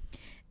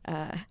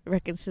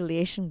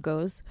reconciliation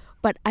goes.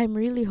 But I'm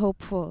really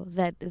hopeful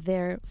that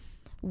there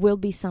will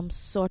be some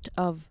sort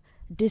of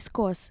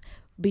discourse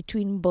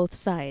between both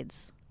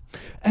sides.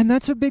 And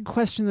that's a big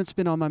question that's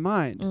been on my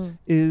mind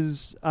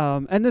is,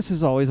 and this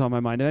is always on my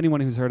mind,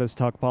 anyone who's heard us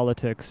talk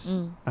politics,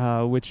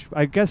 which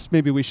I guess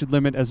maybe we should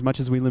limit as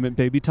much as we limit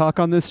baby talk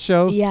on this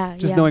show,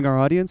 knowing our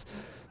audience.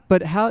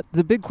 But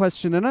the big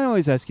question, and I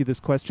always ask you this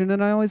question,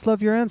 and I always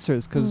love your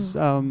answers because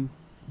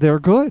they're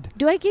good.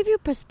 Do I give you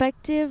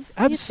perspective?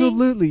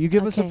 Absolutely. You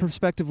give us a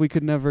perspective we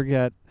could never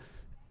get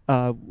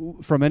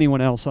from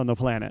anyone else on the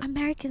planet.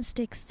 Americans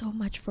take so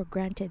much for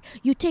granted.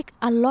 You take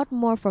a lot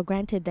more for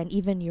granted than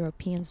even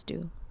Europeans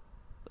do,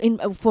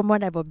 from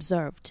what I've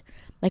observed.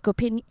 Like or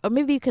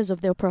maybe because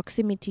of their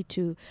proximity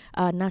to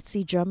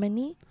Nazi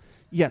Germany.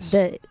 Yes.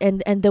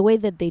 And the way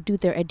that they do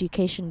their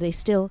education, they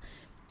still,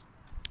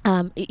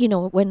 when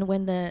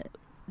the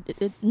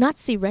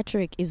Nazi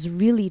rhetoric is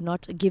really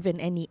not given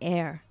any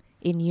air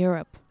in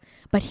Europe,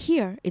 but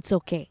here it's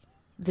okay.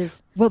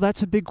 Well,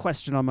 that's a big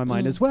question on my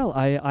mind as well.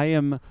 I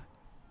am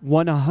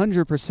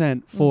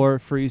 100% for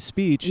free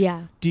speech.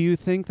 Yeah. Do you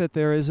think that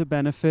there is a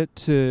benefit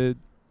to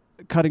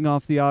cutting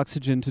off the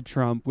oxygen to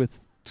Trump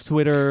with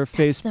Twitter, Facebook?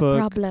 That's the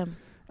problem.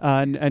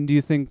 And do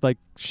you think like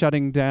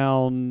shutting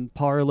down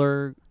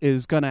Parler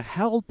is going to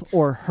help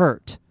or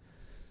hurt?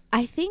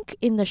 I think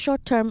in the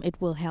short term it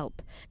will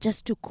help,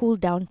 just to cool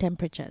down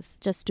temperatures,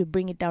 just to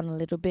bring it down a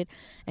little bit,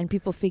 and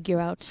people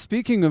figure out.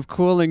 Speaking of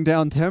cooling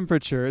down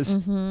temperatures.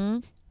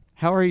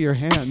 How are your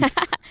hands?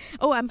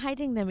 Oh, I'm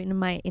hiding them in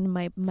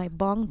my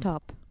bong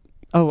top.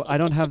 Oh, I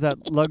don't have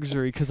that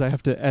luxury because I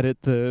have to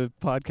edit the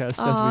podcast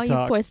as we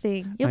talk. You poor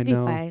thing. You'll be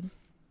fine.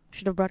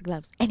 Should have brought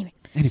gloves. Anyway.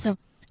 So,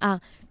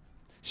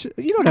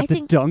 you don't have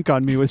to dunk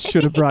on me with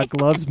should have brought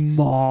gloves,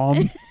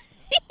 Mom.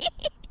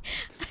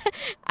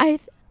 I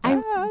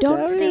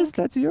don't think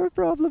that's your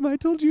problem. I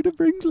told you to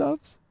bring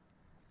gloves.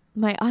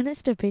 My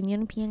honest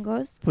opinion,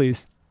 Piangos,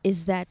 please,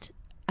 is that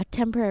a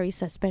temporary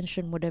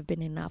suspension would have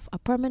been enough. A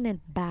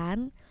permanent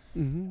ban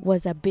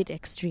was a bit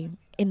extreme,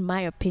 in my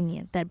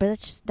opinion. But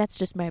that's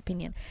just my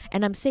opinion.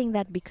 And I'm saying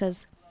that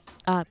because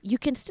you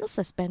can still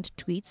suspend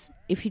tweets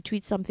if you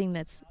tweet something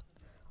that's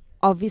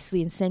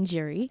obviously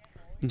incendiary.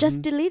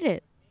 Just delete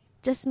it.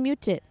 Just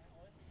mute it.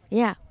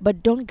 Yeah,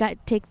 but don't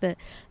take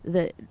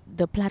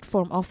the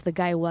platform off the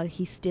guy while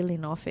he's still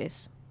in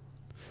office.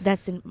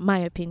 That's in my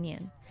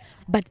opinion.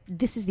 But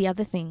this is the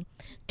other thing.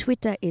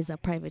 Twitter is a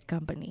private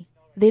company.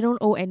 They don't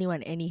owe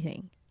anyone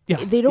anything.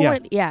 Yeah, they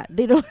don't.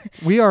 They don't.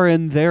 We are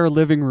in their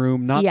living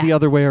room, not the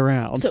other way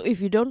around. So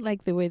if you don't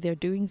like the way they're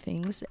doing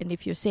things, and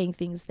if you're saying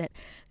things that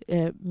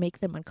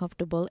make them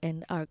uncomfortable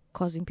and are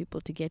causing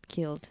people to get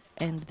killed,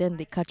 and then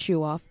they cut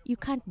you off, you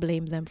can't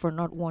blame them for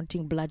not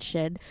wanting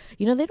bloodshed.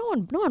 You know,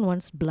 no one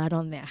wants blood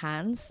on their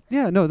hands.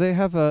 Yeah, no, they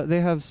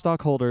have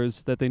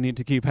stockholders that they need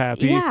to keep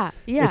happy. Yeah.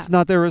 It's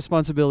not their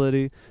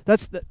responsibility.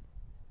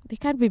 They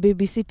can't be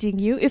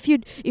babysitting you. If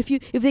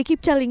they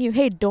keep telling you,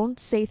 hey, don't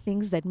say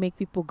things that make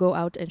people go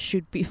out and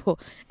shoot people,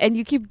 and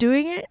you keep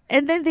doing it,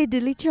 and then they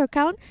delete your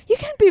account, you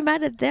can't be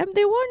mad at them.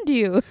 They warned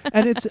you.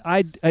 And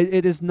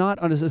it is not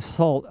an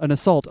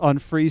assault on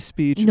free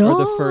speech or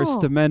the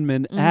First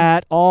Amendment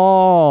at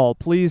all.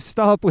 Please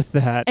stop with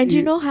that. And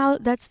you know how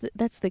that's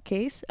the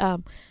case?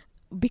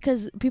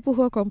 Because people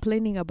who are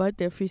complaining about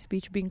their free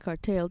speech being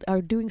curtailed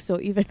are doing so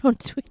even on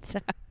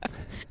Twitter.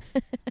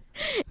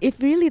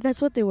 If really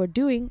that's what they were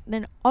doing,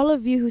 then all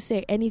of you who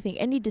say anything,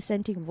 any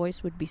dissenting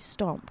voice would be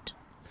stomped.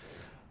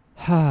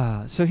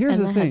 So here's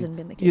the thing. Hasn't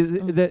been the case.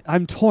 That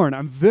I'm torn.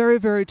 I'm very,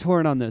 very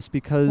torn on this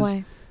because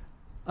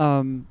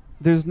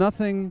there's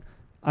nothing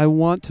I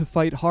want to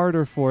fight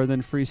harder for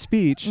than free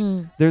speech.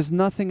 There's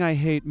nothing I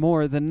hate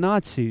more than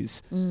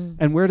Nazis.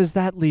 And where does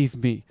that leave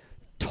me?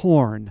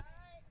 Torn.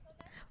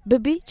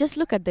 Baby, just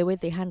look at the way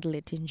they handle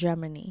it in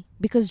Germany,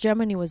 because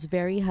Germany was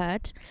very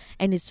hurt,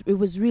 and it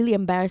was really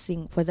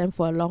embarrassing for them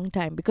for a long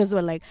time, because they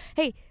were like,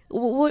 hey,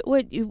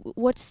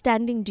 what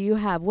standing do you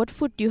have? What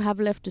foot do you have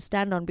left to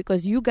stand on?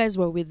 Because you guys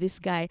were with this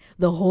guy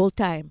the whole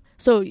time.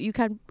 So you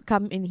can't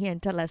come in here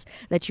and tell us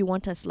that you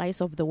want a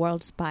slice of the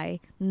world's pie.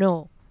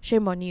 No,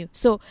 shame on you.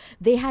 So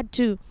they had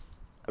to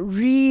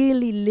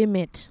really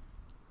limit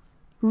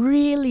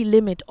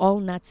all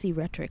Nazi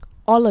rhetoric,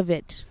 all of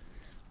it.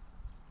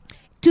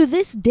 To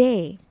this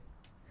day,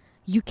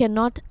 you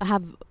cannot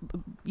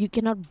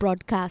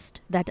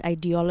broadcast that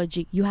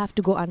ideology. You have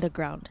to go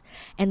underground.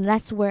 And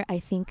that's where I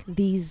think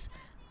these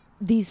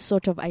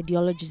sort of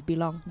ideologies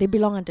belong. They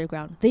belong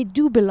underground. They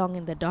do belong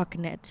in the dark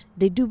net.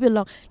 They do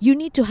belong. You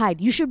need to hide.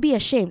 You should be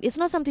ashamed. It's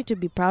not something to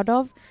be proud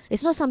of.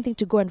 It's not something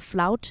to go and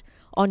flout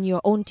on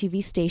your own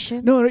TV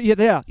station. No,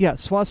 yeah.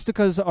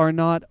 Swastikas are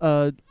not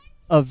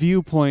a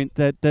viewpoint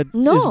that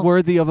is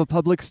worthy of a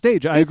public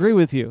stage. I agree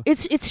with you.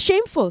 It's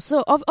shameful.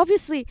 So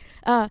obviously,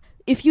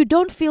 if you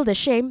don't feel the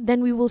shame,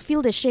 then we will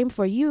feel the shame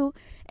for you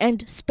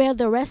and spare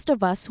the rest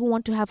of us who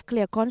want to have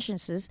clear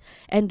consciences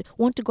and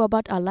want to go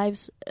about our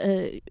lives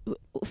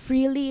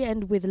freely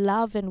and with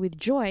love and with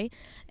joy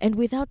and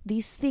without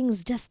these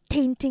things just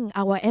tainting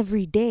our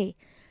everyday.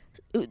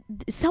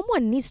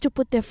 Someone needs to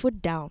put their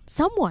foot down.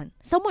 Someone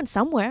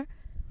somewhere.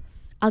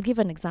 I'll give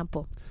an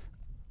example.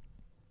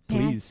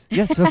 Please.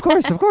 Yes, of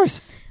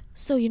course.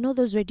 So you know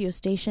those radio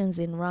stations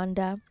in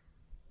Rwanda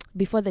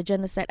before the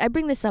genocide? I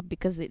bring this up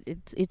because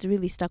it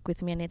really stuck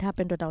with me, and it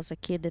happened when I was a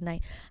kid, and I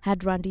had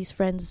Rwandese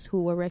friends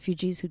who were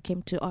refugees who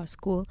came to our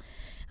school.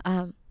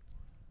 In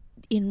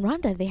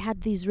Rwanda, they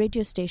had these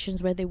radio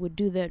stations where they would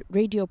do the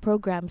radio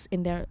programs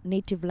in their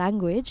native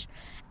language,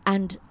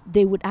 and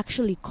they would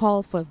actually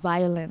call for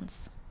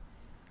violence.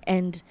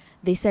 And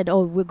they said,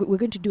 oh, we're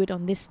going to do it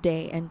on this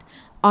day, and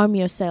arm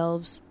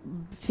yourselves,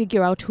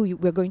 figure out who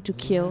we're going to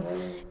kill.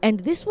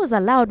 And this was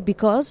allowed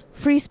because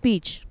free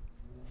speech.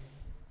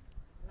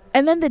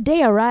 And then the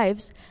day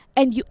arrives,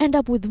 and you end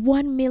up with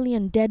 1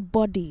 million dead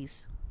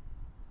bodies.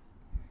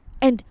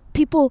 And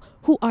people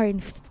who are in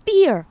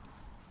fear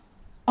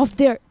of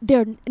their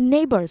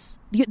neighbors,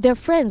 their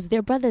friends,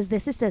 their brothers, their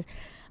sisters.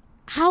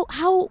 How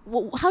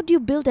do you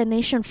build a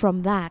nation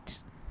from that?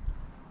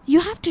 You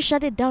have to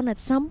shut it down at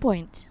some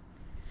point.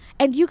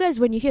 And you guys,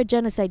 when you hear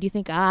genocide, you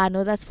think,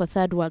 no, that's for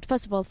third world.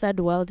 First of all,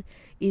 third world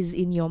is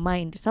in your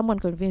mind. Someone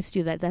convinced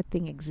you that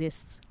thing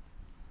exists.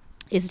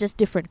 It's just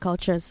different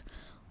cultures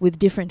with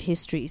different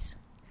histories.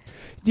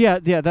 Yeah,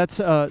 that's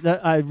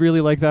I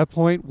really like that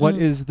point. What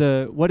is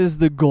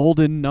the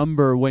golden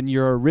number when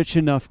you're a rich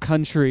enough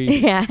country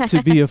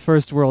to be a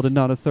first world and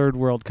not a third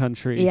world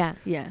country?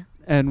 Yeah.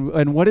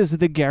 And what is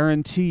the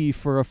guarantee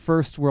for a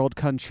first world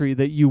country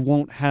that you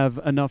won't have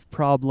enough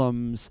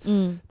problems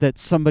that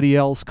somebody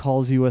else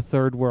calls you a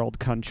third world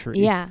country?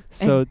 Yeah.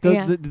 So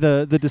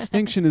the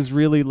distinction is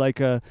really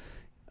like a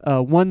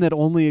one that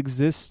only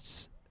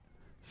exists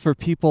for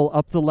people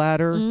up the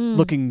ladder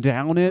looking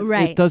down it.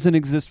 Right. It doesn't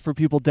exist for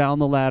people down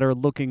the ladder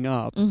looking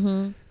up.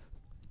 Mm-hmm.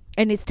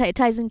 And it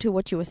ties into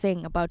what you were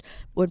saying about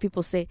when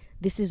people say,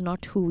 this is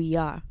not who we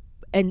are.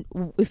 And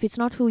if it's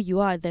not who you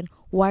are, then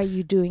why are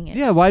you doing it?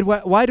 Yeah,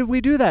 why did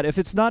we do that? If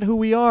it's not who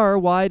we are,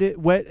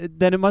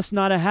 then it must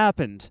not have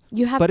happened.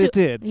 But it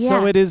did. Yeah.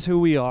 So it is who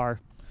we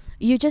are.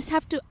 You just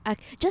have to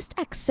just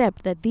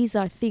accept that these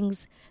are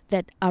things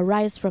that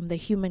arise from the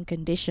human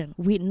condition.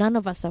 None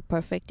of us are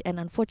perfect, and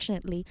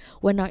unfortunately,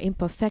 when our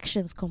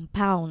imperfections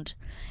compound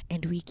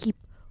and we keep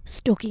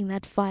stoking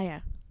that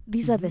fire,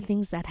 these are the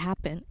things that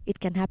happen. It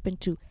can happen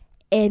to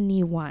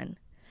anyone.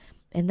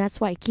 And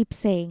that's why I keep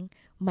saying,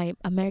 my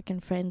American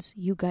friends,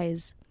 you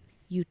guys,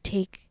 you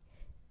take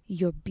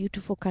your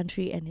beautiful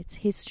country and its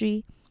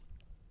history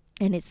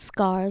and its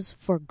scars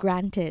for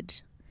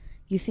granted.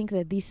 You think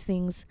that these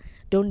things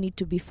don't need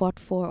to be fought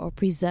for or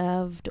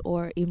preserved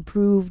or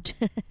improved.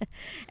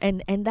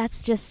 and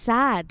that's just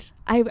sad.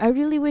 I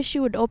really wish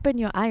you would open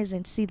your eyes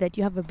and see that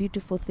you have a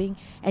beautiful thing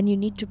and you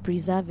need to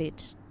preserve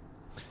it.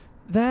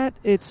 That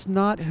it's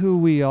not who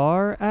we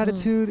are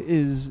attitude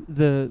is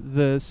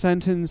the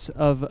sentence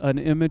of an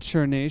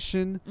immature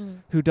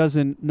nation who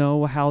doesn't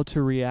know how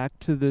to react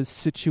to this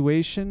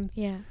situation.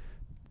 Yeah.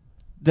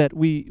 That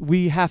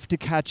we have to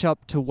catch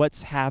up to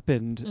what's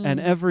happened, and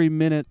every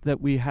minute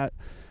that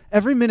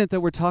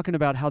we're talking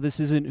about how this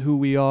isn't who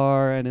we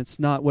are and it's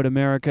not what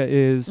America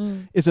is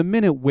a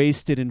minute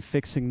wasted in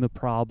fixing the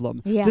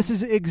problem. Yeah. This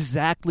is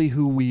exactly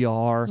who we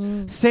are.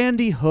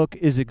 Sandy Hook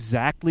is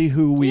exactly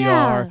who we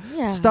are.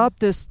 Yeah. Stop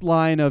this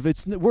line of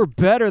we're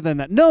better than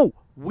that. No,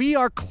 we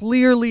are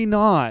clearly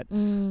not.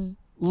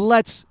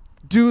 Let's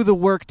do the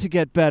work to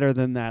get better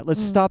than that.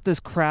 Let's stop this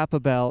crap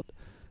about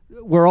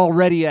we're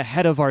already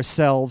ahead of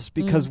ourselves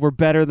because we're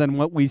better than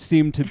what we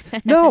seem to.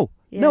 No.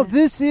 Yeah. No,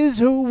 this is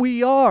who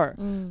we are.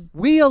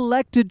 We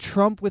elected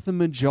Trump with a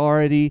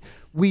majority.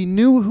 We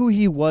knew who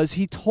he was.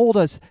 He told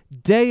us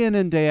day in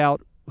and day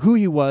out who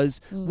he was,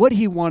 what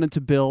he wanted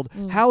to build,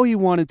 how he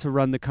wanted to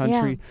run the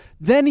country. Yeah.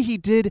 Then he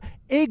did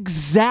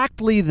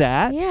exactly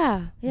that.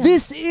 Yeah.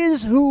 This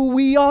is who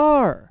we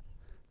are.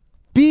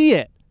 Be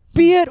it.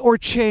 Be it or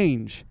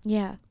change.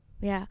 Yeah.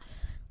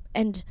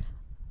 And,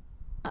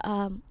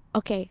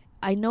 okay.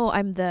 I know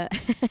I'm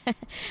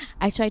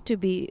I try to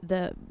be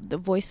the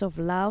voice of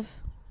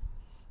love,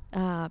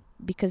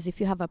 because if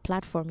you have a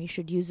platform, you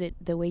should use it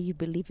the way you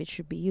believe it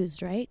should be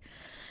used, right?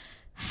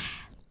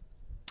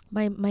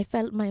 My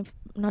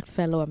not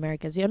fellow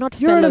Americans. You're not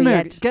fellow an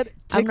yet.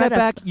 Take that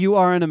back. You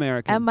are an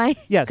American. Am I?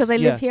 Yes. Because I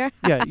live here?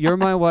 Yeah, you're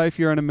my wife.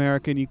 You're an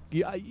American.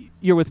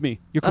 You're with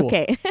me. You're cool.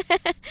 Okay.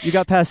 You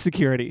got past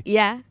security.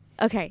 Yeah.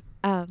 Okay.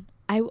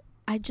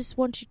 I just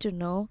want you to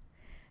know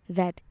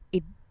that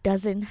it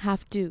doesn't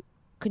have to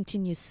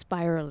continue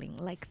spiraling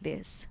like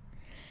this.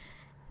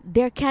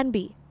 There can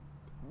be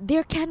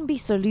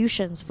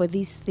solutions for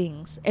these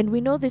things, and we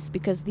know this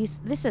because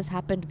this has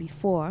happened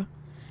before,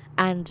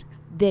 and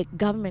the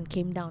government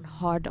came down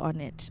hard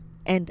on it,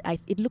 and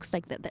it looks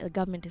like that the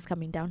government is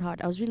coming down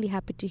hard. I was really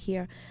happy to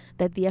hear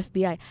that the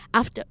FBI,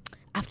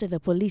 after the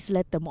police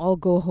let them all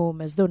go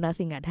home as though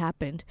nothing had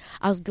happened,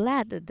 I was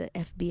glad that the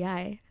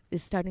FBI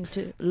is starting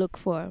to look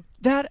for.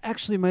 That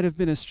actually might have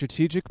been a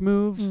strategic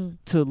move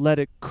to let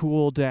it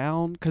cool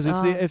down. Because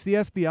if the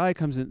FBI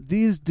comes in,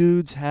 these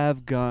dudes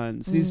have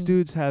guns. These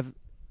dudes have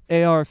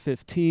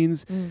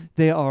AR-15s.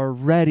 They are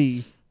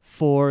ready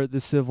for the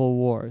Civil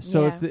War.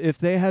 So if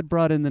they had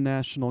brought in the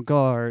National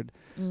Guard,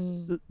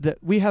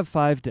 we have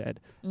 5 dead.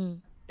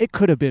 It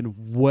could have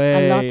been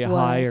way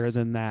higher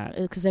than that.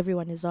 Because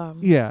everyone is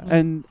armed. Yeah,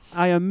 and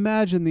I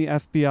imagine the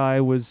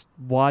FBI was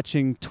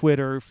watching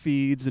Twitter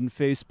feeds and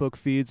Facebook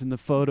feeds and the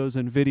photos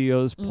and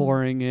videos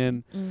pouring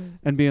in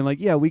and being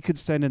like, yeah, we could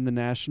send in the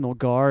National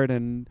Guard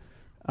and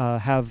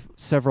have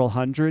several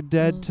hundred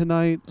dead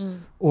tonight,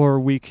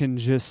 or we can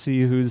just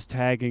see who's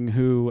tagging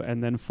who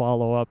and then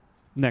follow up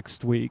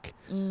next week.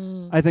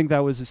 I think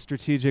that was a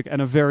strategic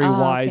and a very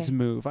wise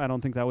move. I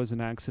don't think that was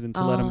an accident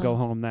to let him go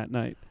home that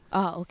night.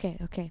 Oh,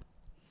 okay.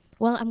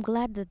 Well, I'm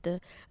glad that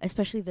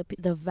especially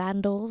the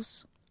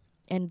vandals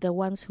and the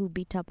ones who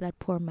beat up that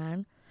poor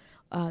man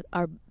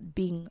are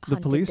being hunted down.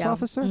 The police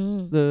officer?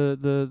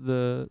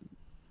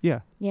 Yeah.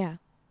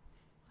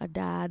 A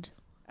dad.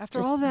 After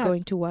just all that,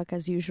 going to work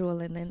as usual,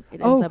 and then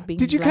it ends up being.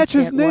 Did you catch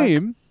his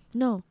name?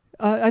 No.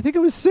 I think it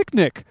was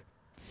Sicknick.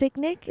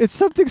 Sicknick? It's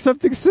something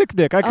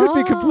Sicknick. I could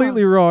be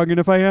completely wrong, and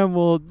if I am,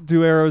 we'll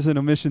do arrows and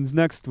omissions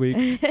next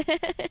week.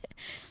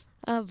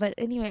 But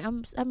anyway,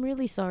 I'm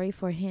really sorry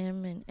for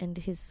him and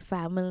his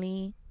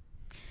family.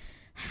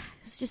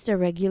 It's just a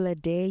regular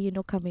day,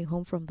 coming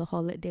home from the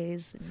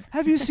holidays.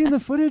 Have you seen the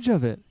footage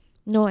of it?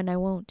 No, and I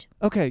won't.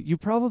 Okay, you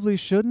probably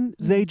shouldn't.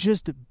 They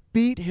just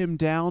beat him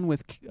down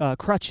with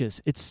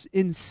crutches. It's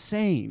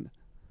insane.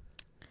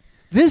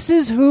 This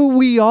is who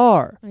we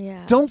are.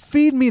 Yeah. Don't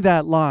feed me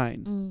that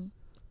line.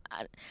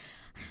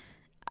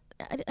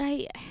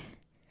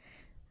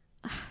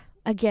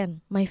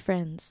 Again, my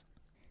friends,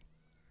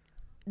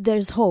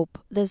 there's hope.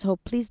 There's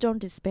hope. Please don't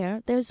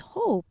despair. There's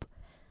hope.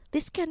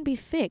 This can be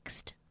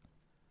fixed.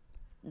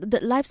 The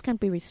lives can't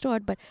be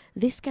restored, but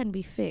this can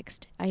be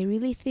fixed. I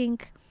really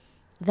think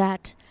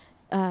that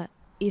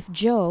if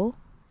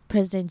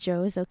President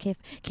Joe is okay,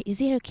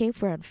 is it okay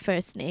if we're on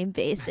first name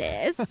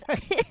basis?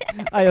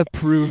 I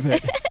approve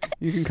it.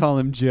 You can call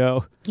him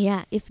Joe.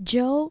 Yeah, if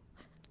Joe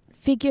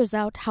figures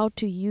out how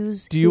to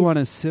use... Do you want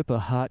to sip a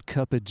hot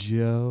cup of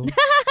Joe?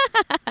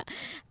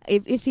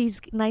 If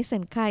he's nice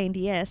and kind,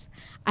 yes.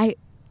 I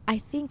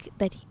think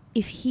that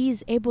if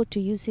he's able to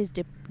use his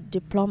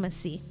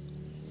diplomacy,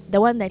 the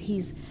one that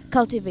he's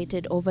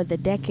cultivated over the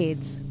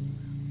decades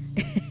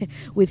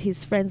with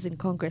his friends in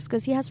Congress,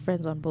 because he has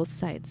friends on both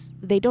sides.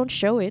 They don't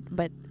show it,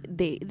 but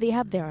they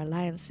have their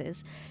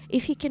alliances.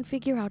 If he can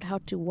figure out how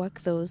to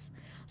work those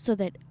so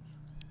that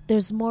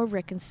there's more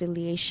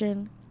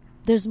reconciliation,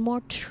 there's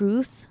more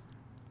truth,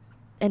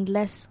 and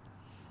less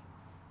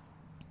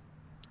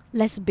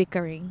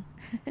bickering,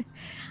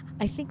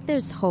 I think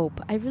there's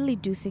hope. I really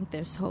do think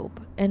there's hope,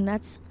 and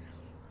that's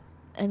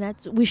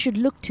we should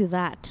look to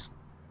that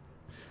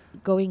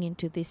going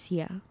into this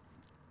year.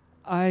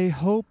 I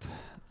hope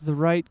the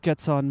right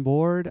gets on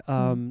board.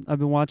 I've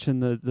been watching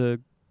the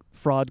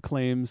fraud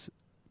claims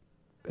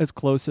as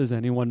close as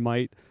anyone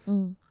might.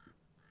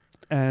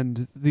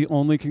 And the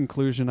only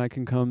conclusion I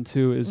can come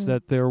to is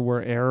that there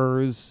were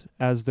errors,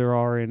 as there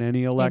are in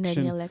any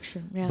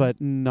election, Yeah. but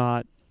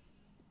not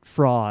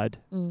fraud,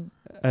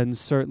 and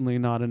certainly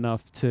not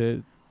enough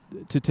to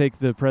take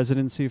the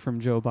presidency from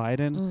Joe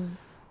Biden.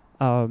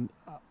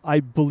 I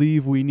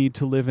believe we need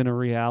to live in a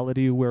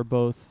reality where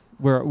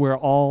where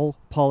all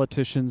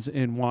politicians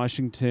in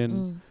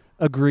Washington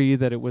agree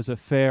that it was a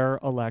fair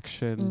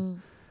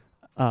election.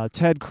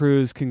 Ted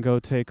Cruz can go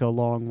take a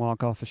long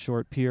walk off a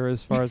short pier,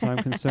 as far as I'm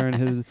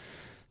concerned.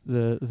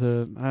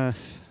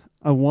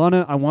 I want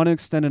to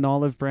extend an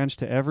olive branch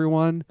to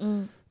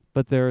everyone,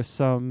 but there are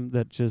some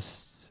that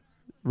just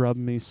rub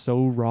me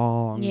so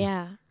wrong.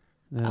 Yeah.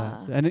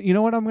 And you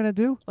know what I'm going to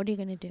do? What are you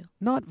going to do?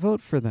 Not vote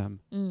for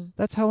them.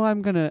 That's how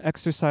I'm going to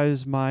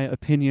exercise my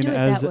opinion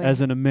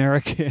as an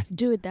American.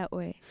 Do it that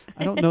way.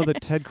 I don't know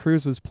that Ted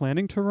Cruz was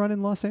planning to run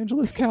in Los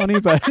Angeles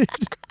County, but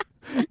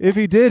if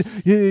he did,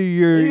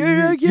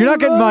 you're not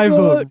getting my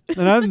vote.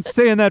 And I'm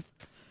saying that.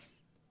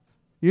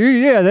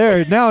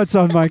 There. Now it's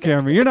on my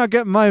camera. You're not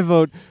getting my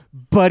vote,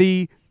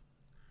 buddy.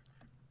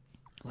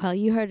 Well,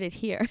 you heard it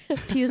here.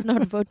 Pew's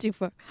not voting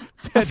for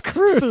Ted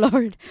Cruz.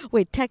 Florida.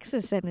 Wait,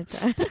 Texas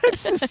Senator.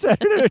 Texas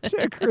Senator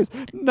Ted Cruz.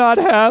 Not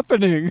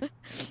happening.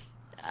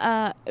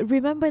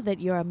 Remember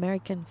that you're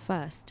American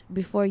first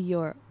before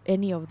you're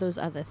any of those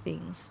other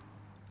things.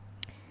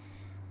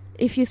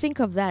 If you think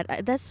of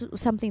that, that's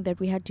something that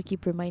we had to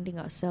keep reminding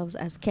ourselves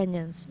as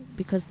Kenyans,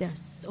 because there are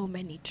so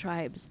many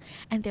tribes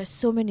and there are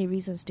so many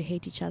reasons to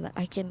hate each other.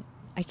 I can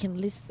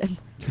list them,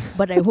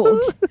 but I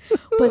won't.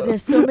 But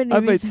there's so many reasons. I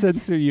might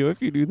censor you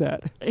if you do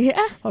that.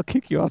 Yeah. I'll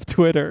kick you off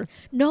Twitter.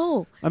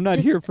 No. I'm not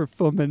here for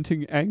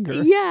fomenting anger.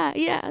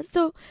 Yeah.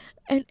 So,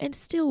 and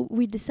still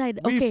we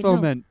decide, we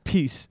foment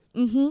peace.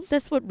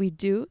 That's what we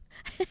do.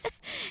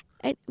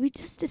 And we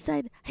just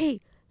decide,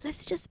 hey,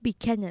 let's just be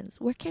Kenyans.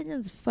 We're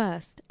Kenyans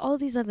first. All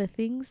these other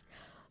things.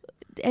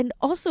 And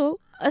also,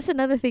 that's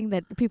another thing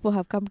that people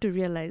have come to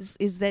realize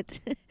is that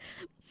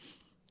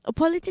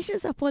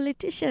politicians are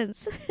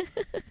politicians.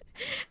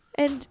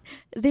 And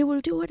they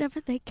will do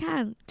whatever they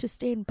can to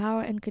stay in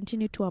power and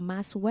continue to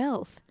amass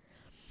wealth.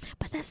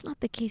 But that's not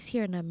the case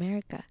here in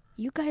America.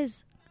 You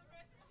guys,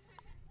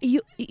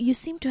 you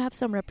seem to have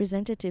some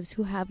representatives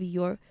who have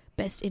your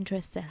best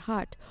interests at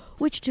heart,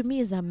 which to me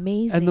is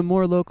amazing. And the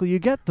more local you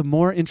get, the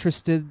more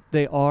interested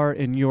they are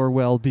in your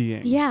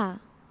well-being. Yeah.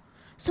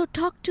 So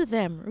talk to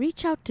them.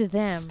 Reach out to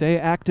them. Stay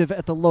active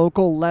at the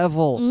local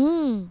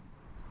level.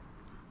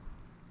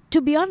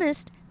 To be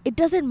honest, it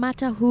doesn't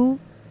matter who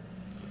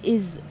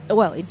is...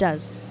 Well, it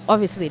does.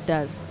 Obviously, it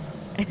does.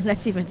 And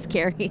that's even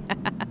scary.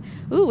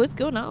 Ooh, what's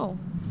going on?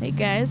 Hey,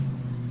 guys.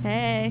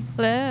 Hey.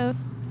 Hello.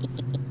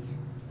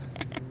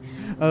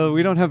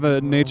 We don't have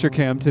a nature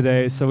cam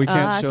today, so we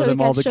can't show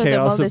them all the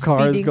chaos of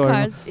cars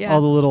going,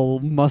 all the little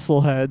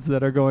muscle heads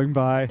that are going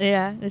by.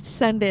 Yeah, it's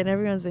Sunday and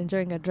everyone's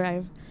enjoying a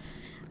drive.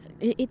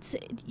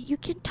 You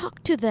can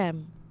talk to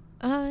them.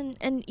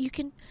 And you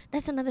can,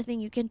 that's another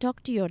thing, you can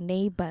talk to your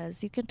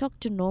neighbors. You can talk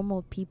to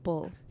normal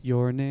people.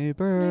 Your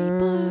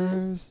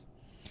neighbors.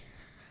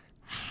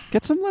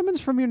 Get some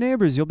lemons from your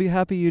neighbors. You'll be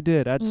happy you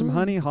did. Add some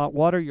honey, hot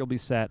water, you'll be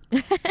set.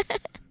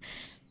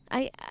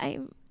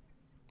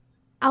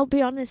 I'll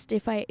be honest,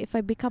 if I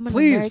become an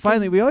Please, American...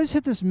 finally, we always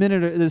hit this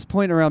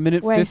point around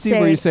minute 50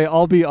 where you say,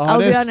 I'll be honest. I'll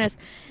be honest.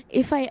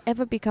 If I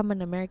ever become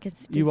an American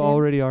citizen... You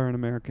already are an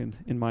American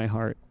in my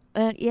heart.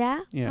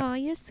 Yeah? Oh,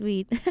 you're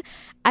sweet.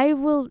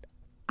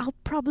 I'll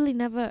probably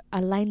never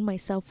align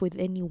myself with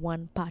any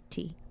one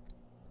party.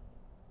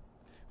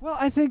 Well,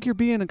 I think you're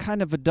being a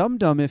kind of a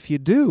dum-dum if you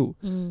do,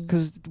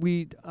 because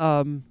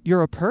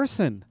you're a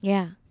person.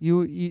 Yeah.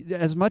 You,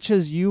 as much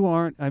as you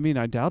aren't, I mean,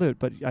 I doubt it,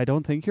 but I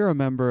don't think you're a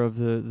member of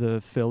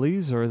the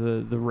Phillies or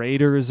the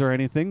Raiders or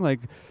anything. Like,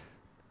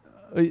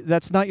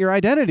 that's not your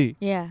identity.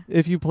 Yeah.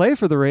 If you play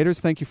for the Raiders,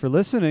 thank you for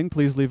listening.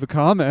 Please leave a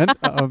comment.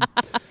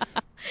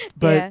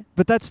 But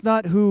that's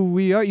not who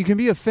we are. You can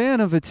be a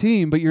fan of a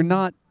team, but you're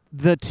not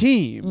the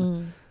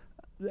team.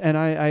 And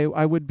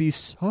I would be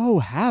so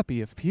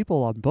happy if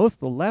people on both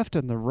the left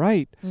and the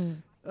right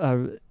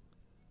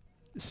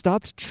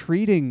stopped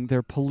treating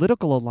their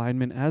political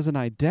alignment as an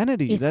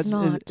identity. It's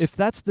not. If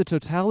that's the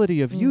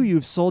totality of you,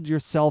 you've sold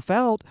yourself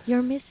out.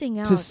 You're missing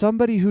out. To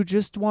somebody who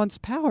just wants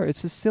power.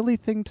 It's a silly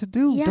thing to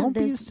do. Yeah, Don't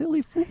be a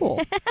silly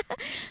fool.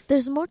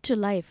 There's more to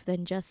life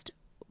than just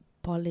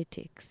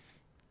politics.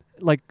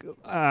 Like,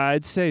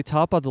 I'd say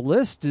top of the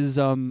list is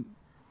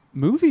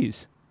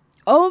movies.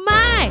 Oh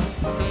my!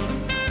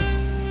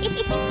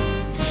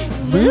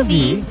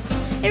 Movie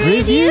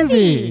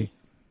Review.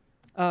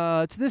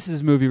 This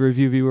is Movie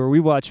Review, where we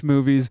watch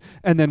movies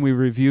and then we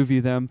review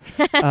them.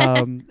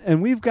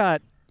 And we've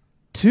got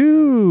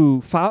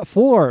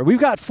 4. We've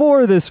got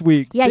 4 this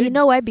week. Yeah, you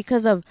know why?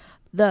 Because of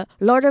the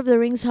Lord of the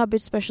Rings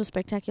Hobbit Special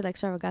Spectacular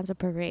Extravaganza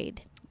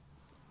Parade.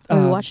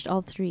 We watched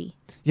all 3.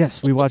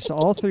 Yes, we watched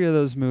all 3 of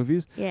those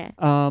movies. Yeah.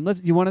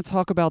 You want to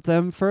talk about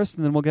them first,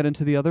 and then we'll get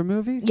into the other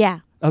movie?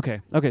 Yeah.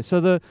 Okay.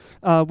 So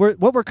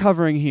what we're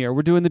covering here,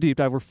 we're doing the deep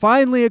dive. We're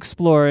finally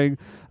exploring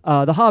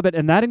The Hobbit,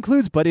 and that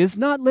includes, but is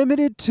not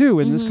limited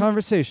to, in this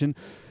conversation,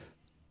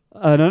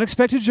 An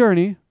Unexpected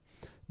Journey,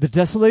 The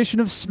Desolation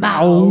of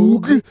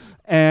Smaug,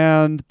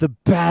 and The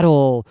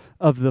Battle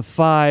of the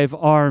Five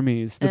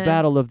Armies. The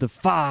Battle of the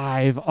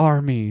Five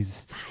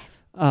Armies.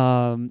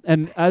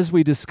 And as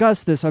we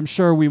discuss this, I'm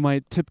sure we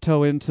might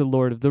tiptoe into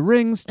Lord of the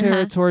Rings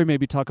territory,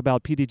 maybe talk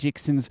about Peter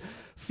Jackson's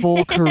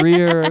full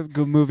career,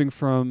 moving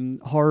from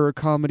horror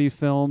comedy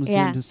films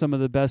into some of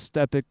the best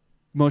epic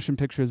motion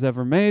pictures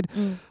ever made.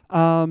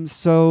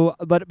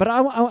 But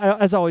I,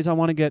 as always, I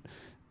want to get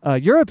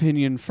your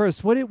opinion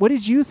first. What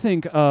did you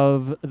think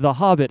of The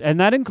Hobbit? And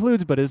that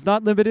includes, but is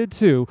not limited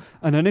to,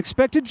 An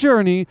Unexpected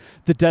Journey,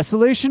 The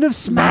Desolation of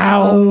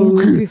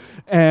Smaug,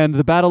 and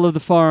The Battle of the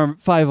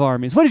Five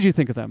Armies. What did you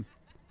think of them?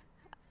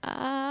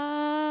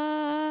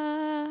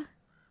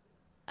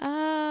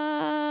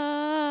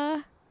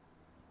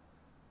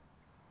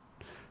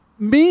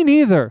 Me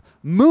neither.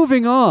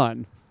 Moving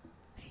on.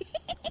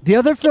 The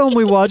other film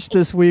we watched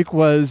this week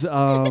was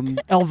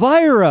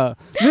Elvira,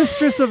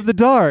 Mistress of the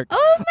Dark.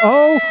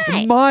 Oh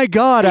my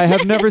God, I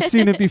have never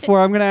seen it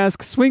before. I'm going to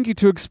ask Swinky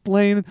to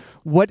explain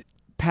what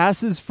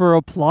passes for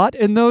a plot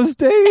in those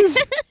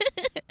days.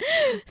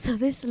 So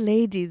this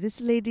lady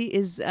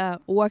is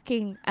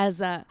working as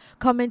a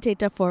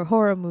commentator for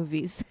horror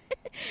movies,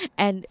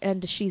 and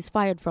she's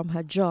fired from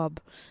her job.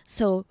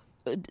 So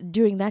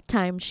during that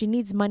time, she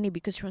needs money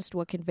because she wants to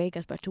work in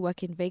Vegas. But to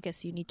work in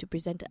Vegas, you need to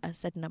present a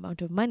certain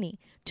amount of money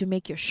to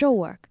make your show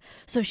work.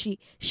 So she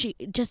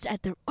just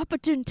at the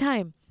opportune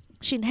time,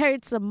 she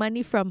inherits some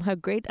money from her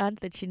great aunt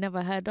that she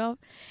never heard of,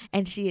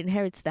 and she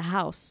inherits the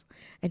house.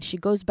 And she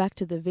goes back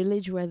to the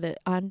village where the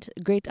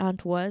great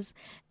aunt was,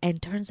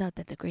 and turns out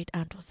that the great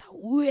aunt was a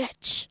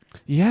witch.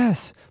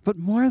 Yes, but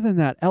more than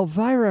that,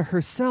 Elvira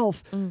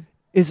herself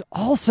is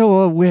also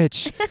a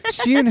witch.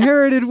 She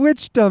inherited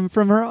witchdom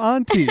from her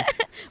auntie.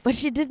 But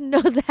she didn't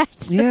know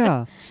that.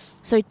 Yeah.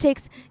 So it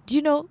takes... Do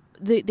you know,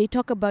 they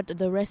talk about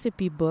the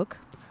recipe book.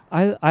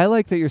 I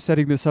like that you're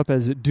setting this up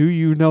as, do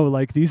you know,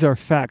 like these are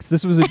facts.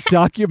 This was a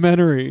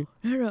documentary.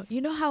 No.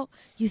 You know how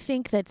you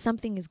think that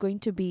something is going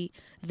to be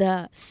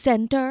the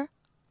center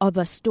of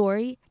a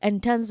story,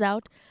 and turns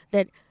out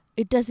that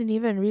it doesn't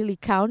even really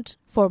count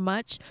for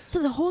much.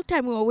 So the whole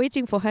time we were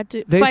waiting for her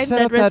to find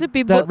that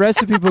recipe book. That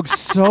recipe book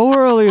so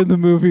early in the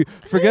movie.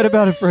 Forget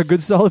about it for a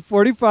good solid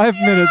 45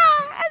 minutes.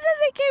 And then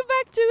they came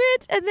back to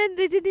it, and then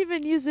they didn't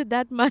even use it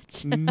that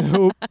much.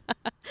 Nope.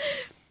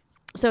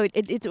 So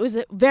it was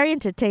very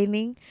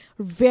entertaining,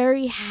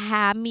 very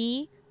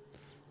hammy.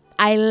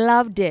 I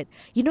loved it.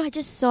 You know, I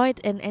just saw it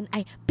and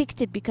I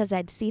picked it because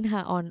I'd seen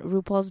her on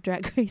RuPaul's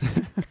Drag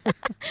Race.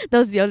 That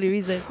was the only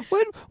reason.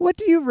 What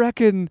do you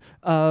reckon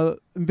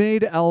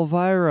made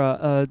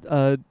Elvira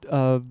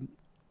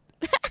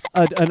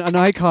an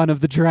icon of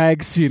the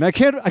drag scene? I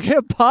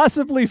can't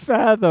possibly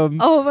fathom.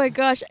 Oh my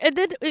gosh! And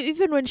then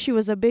even when she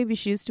was a baby,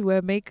 she used to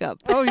wear makeup.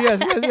 Oh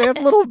yes, they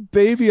have little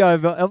baby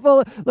eyebrows.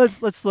 Well,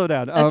 let's slow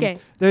down. Okay.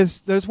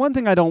 There's one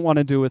thing I don't want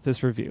to do with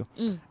this review,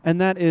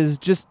 and that is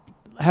just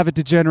have it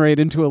degenerate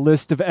into a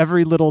list of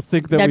every little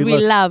thing that we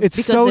love.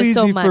 It's so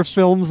easy for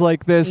films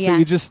like this that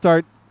you just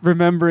start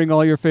remembering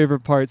all your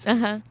favorite parts.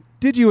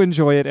 Did you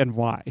enjoy it, and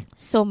why?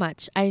 So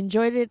much. I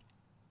enjoyed it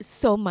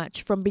so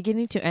much from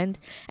beginning to end,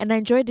 and I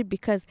enjoyed it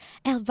because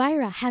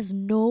Elvira has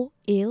no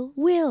ill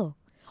will.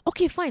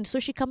 Okay, fine. So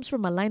she comes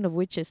from a line of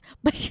witches,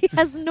 but she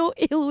has no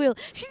ill will.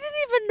 She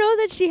didn't even know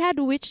that she had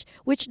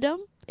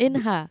witchdom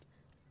in her.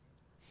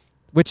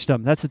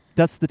 Witchdom.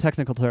 That's the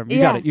technical term. You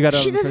got it. You got it.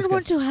 She doesn't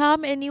want to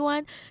harm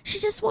anyone. She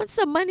just wants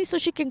some money so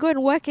she can go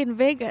and work in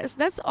Vegas.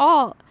 That's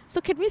all.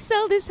 So can we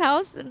sell this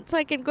house so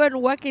I can go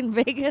and work in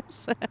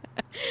Vegas?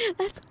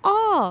 That's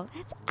all.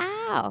 That's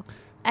all.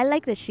 I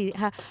like that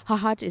her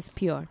heart is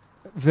pure.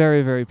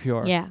 Very, very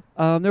pure. Yeah.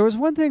 There was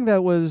one thing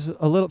that was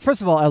a little...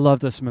 First of all, I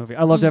loved this movie.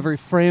 I loved every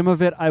frame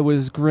of it. I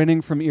was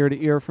grinning from ear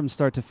to ear from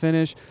start to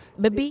finish.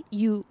 Baby,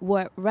 you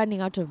were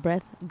running out of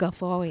breath,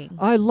 guffawing.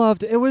 I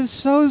loved it. It was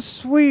so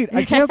sweet.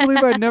 I can't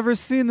believe I'd never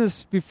seen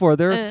this before.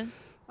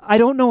 I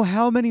don't know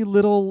how many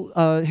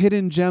little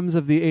hidden gems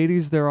of the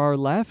 80s there are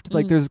left.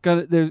 Like,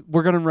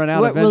 we're going to run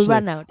out eventually. We'll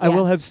run out, I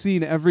will have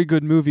seen every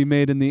good movie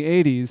made in the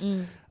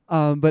 80s.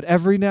 But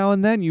every now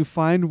and then you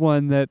find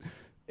one that...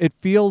 It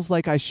feels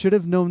like I should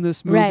have known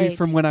this movie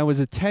from when I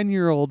was a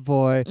 10-year-old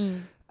boy.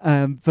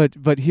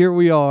 But here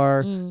we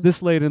are.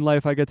 This late in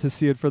life, I get to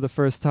see it for the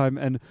first time.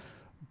 And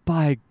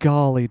by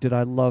golly, did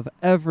I love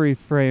every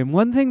frame.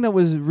 One thing that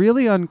was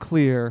really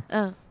unclear,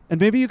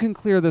 and maybe you can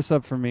clear this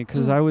up for me,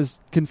 because I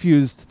was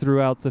confused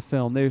throughout the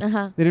film. They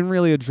didn't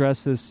really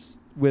address this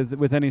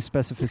with any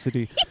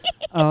specificity.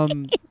 I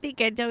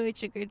think I know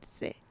what you're going to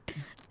say.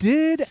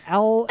 Did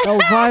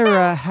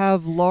Elvira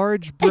have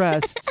large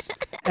breasts,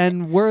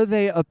 and were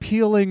they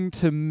appealing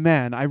to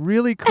men? I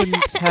really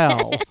couldn't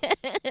tell.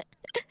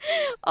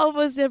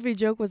 Almost every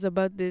joke was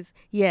about this.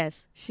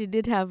 Yes, she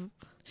did have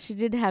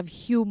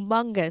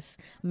humongous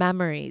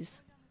mammaries.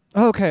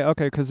 Okay,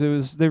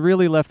 because they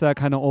really left that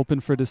kind of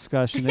open for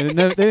discussion. They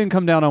didn't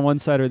come down on one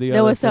side or the other.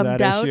 There was for some that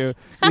doubt. Issue.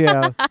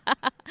 Yeah,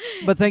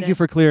 but thank you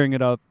for clearing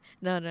it up.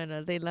 No.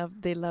 They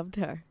loved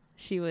her.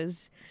 She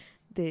was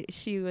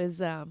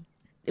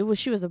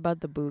about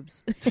the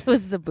boobs. It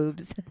was the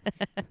boobs.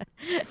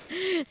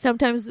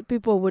 Sometimes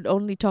people would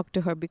only talk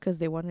to her because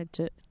they wanted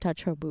to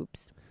touch her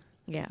boobs.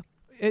 Yeah.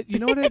 You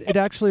know what it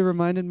actually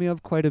reminded me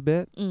of quite a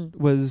bit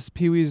was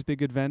Pee-wee's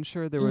Big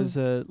Adventure. There was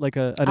an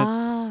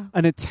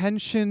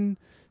attention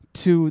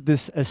to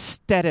this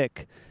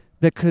aesthetic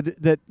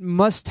that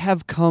must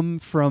have come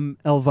from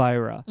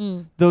Elvira.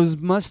 Those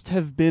must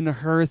have been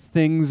her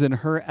things and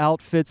her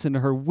outfits and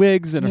her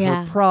wigs and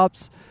her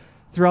props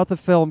throughout the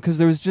film, because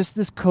there was just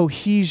this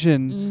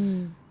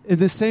cohesion. In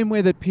the same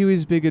way that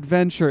Pee-wee's Big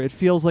Adventure, it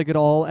feels like it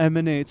all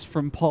emanates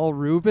from Paul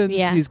Rubens.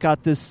 Yeah. He's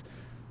got this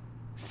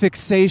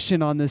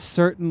fixation on this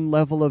certain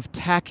level of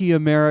tacky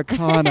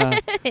Americana.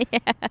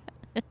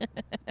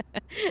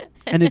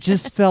 And it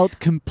just felt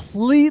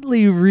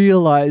completely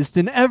realized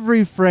in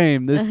every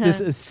frame,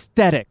 this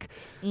aesthetic.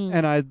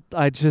 And I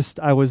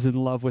was in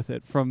love with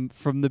it from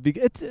the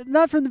beginning. It's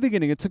not from the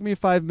beginning. It took me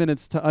 5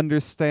 minutes to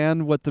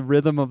understand what the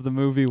rhythm of the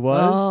movie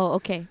was. Oh,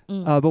 okay.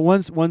 But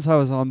once I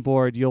was on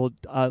board,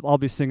 I'll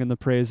be singing the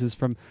praises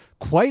from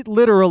quite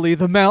literally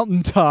the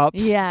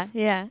mountaintops.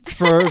 Yeah.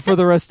 for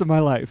the rest of my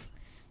life.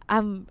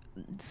 I'm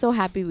so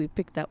happy we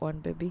picked that one,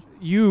 baby.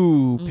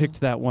 You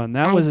picked that one.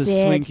 That was a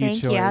swinky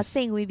Thank choice. you. I'll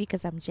saying we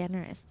because I'm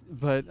generous.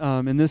 But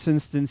in this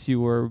instance, you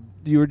were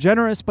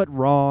generous but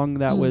wrong.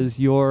 That was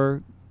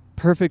your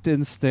perfect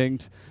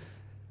instinct,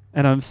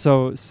 and I'm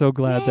so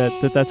glad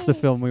that's the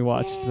film we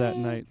watched that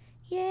night.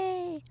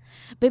 Yay,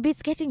 baby!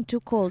 It's getting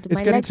too cold.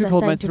 It's getting too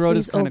cold. My throat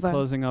is kind of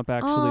closing up,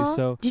 actually.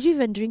 So did you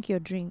even drink your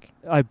drink?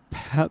 I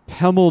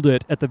pummeled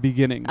it at the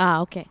beginning.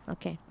 Okay.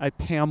 I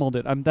pammeled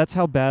it. That's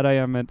how bad I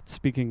am at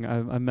speaking.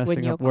 I'm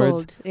messing up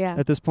words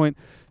at this point.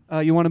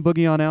 You want to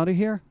boogie on out of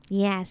here?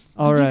 Yes.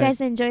 All Did right. you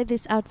guys enjoy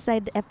this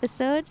outside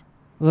episode?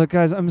 Look,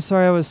 guys, I'm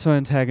sorry I was so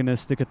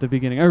antagonistic at the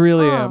beginning. I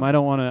really am. I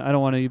don't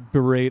want to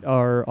berate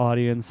our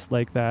audience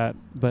like that,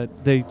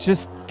 but they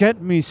just get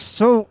me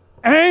so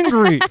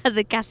angry.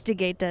 The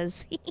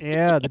castigators.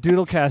 Yeah, the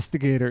doodle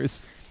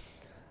castigators.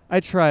 I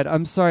tried.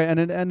 I'm sorry, and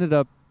it ended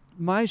up.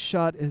 My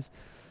shot is.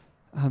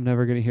 I'm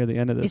never going to hear the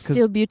end of this. It's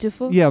still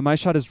beautiful. Yeah, my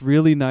shot is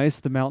really nice.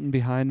 The mountain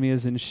behind me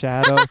is in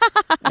shadow,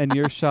 and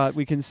your shot,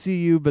 we can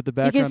see you, but the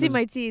background you can see is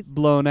my teeth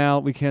blown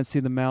out. We can't see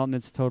the mountain.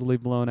 It's totally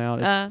blown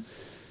out.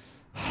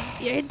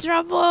 You're in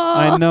trouble.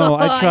 I know.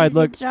 I tried.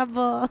 Look, in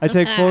trouble. I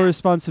take full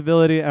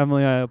responsibility.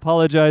 Emily, I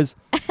apologize.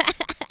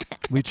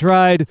 We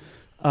tried.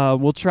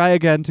 We'll try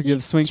again to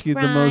give Swinky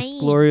the most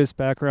glorious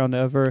background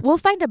ever. We'll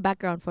find a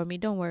background for me.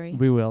 Don't worry.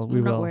 We will.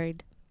 I'm not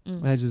worried.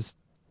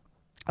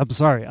 I'm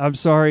sorry. I'm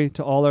sorry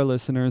to all our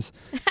listeners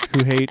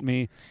who hate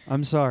me.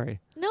 I'm sorry.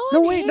 No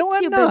one hates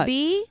I'm you, not.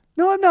 baby.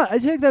 No, I'm not. I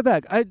take that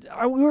back.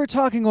 We were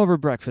talking over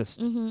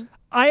breakfast. Mm-hmm.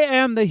 I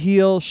am the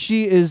heel.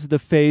 She is the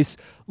face.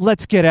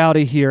 Let's get out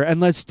of here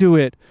and let's do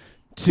it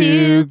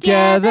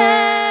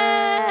together.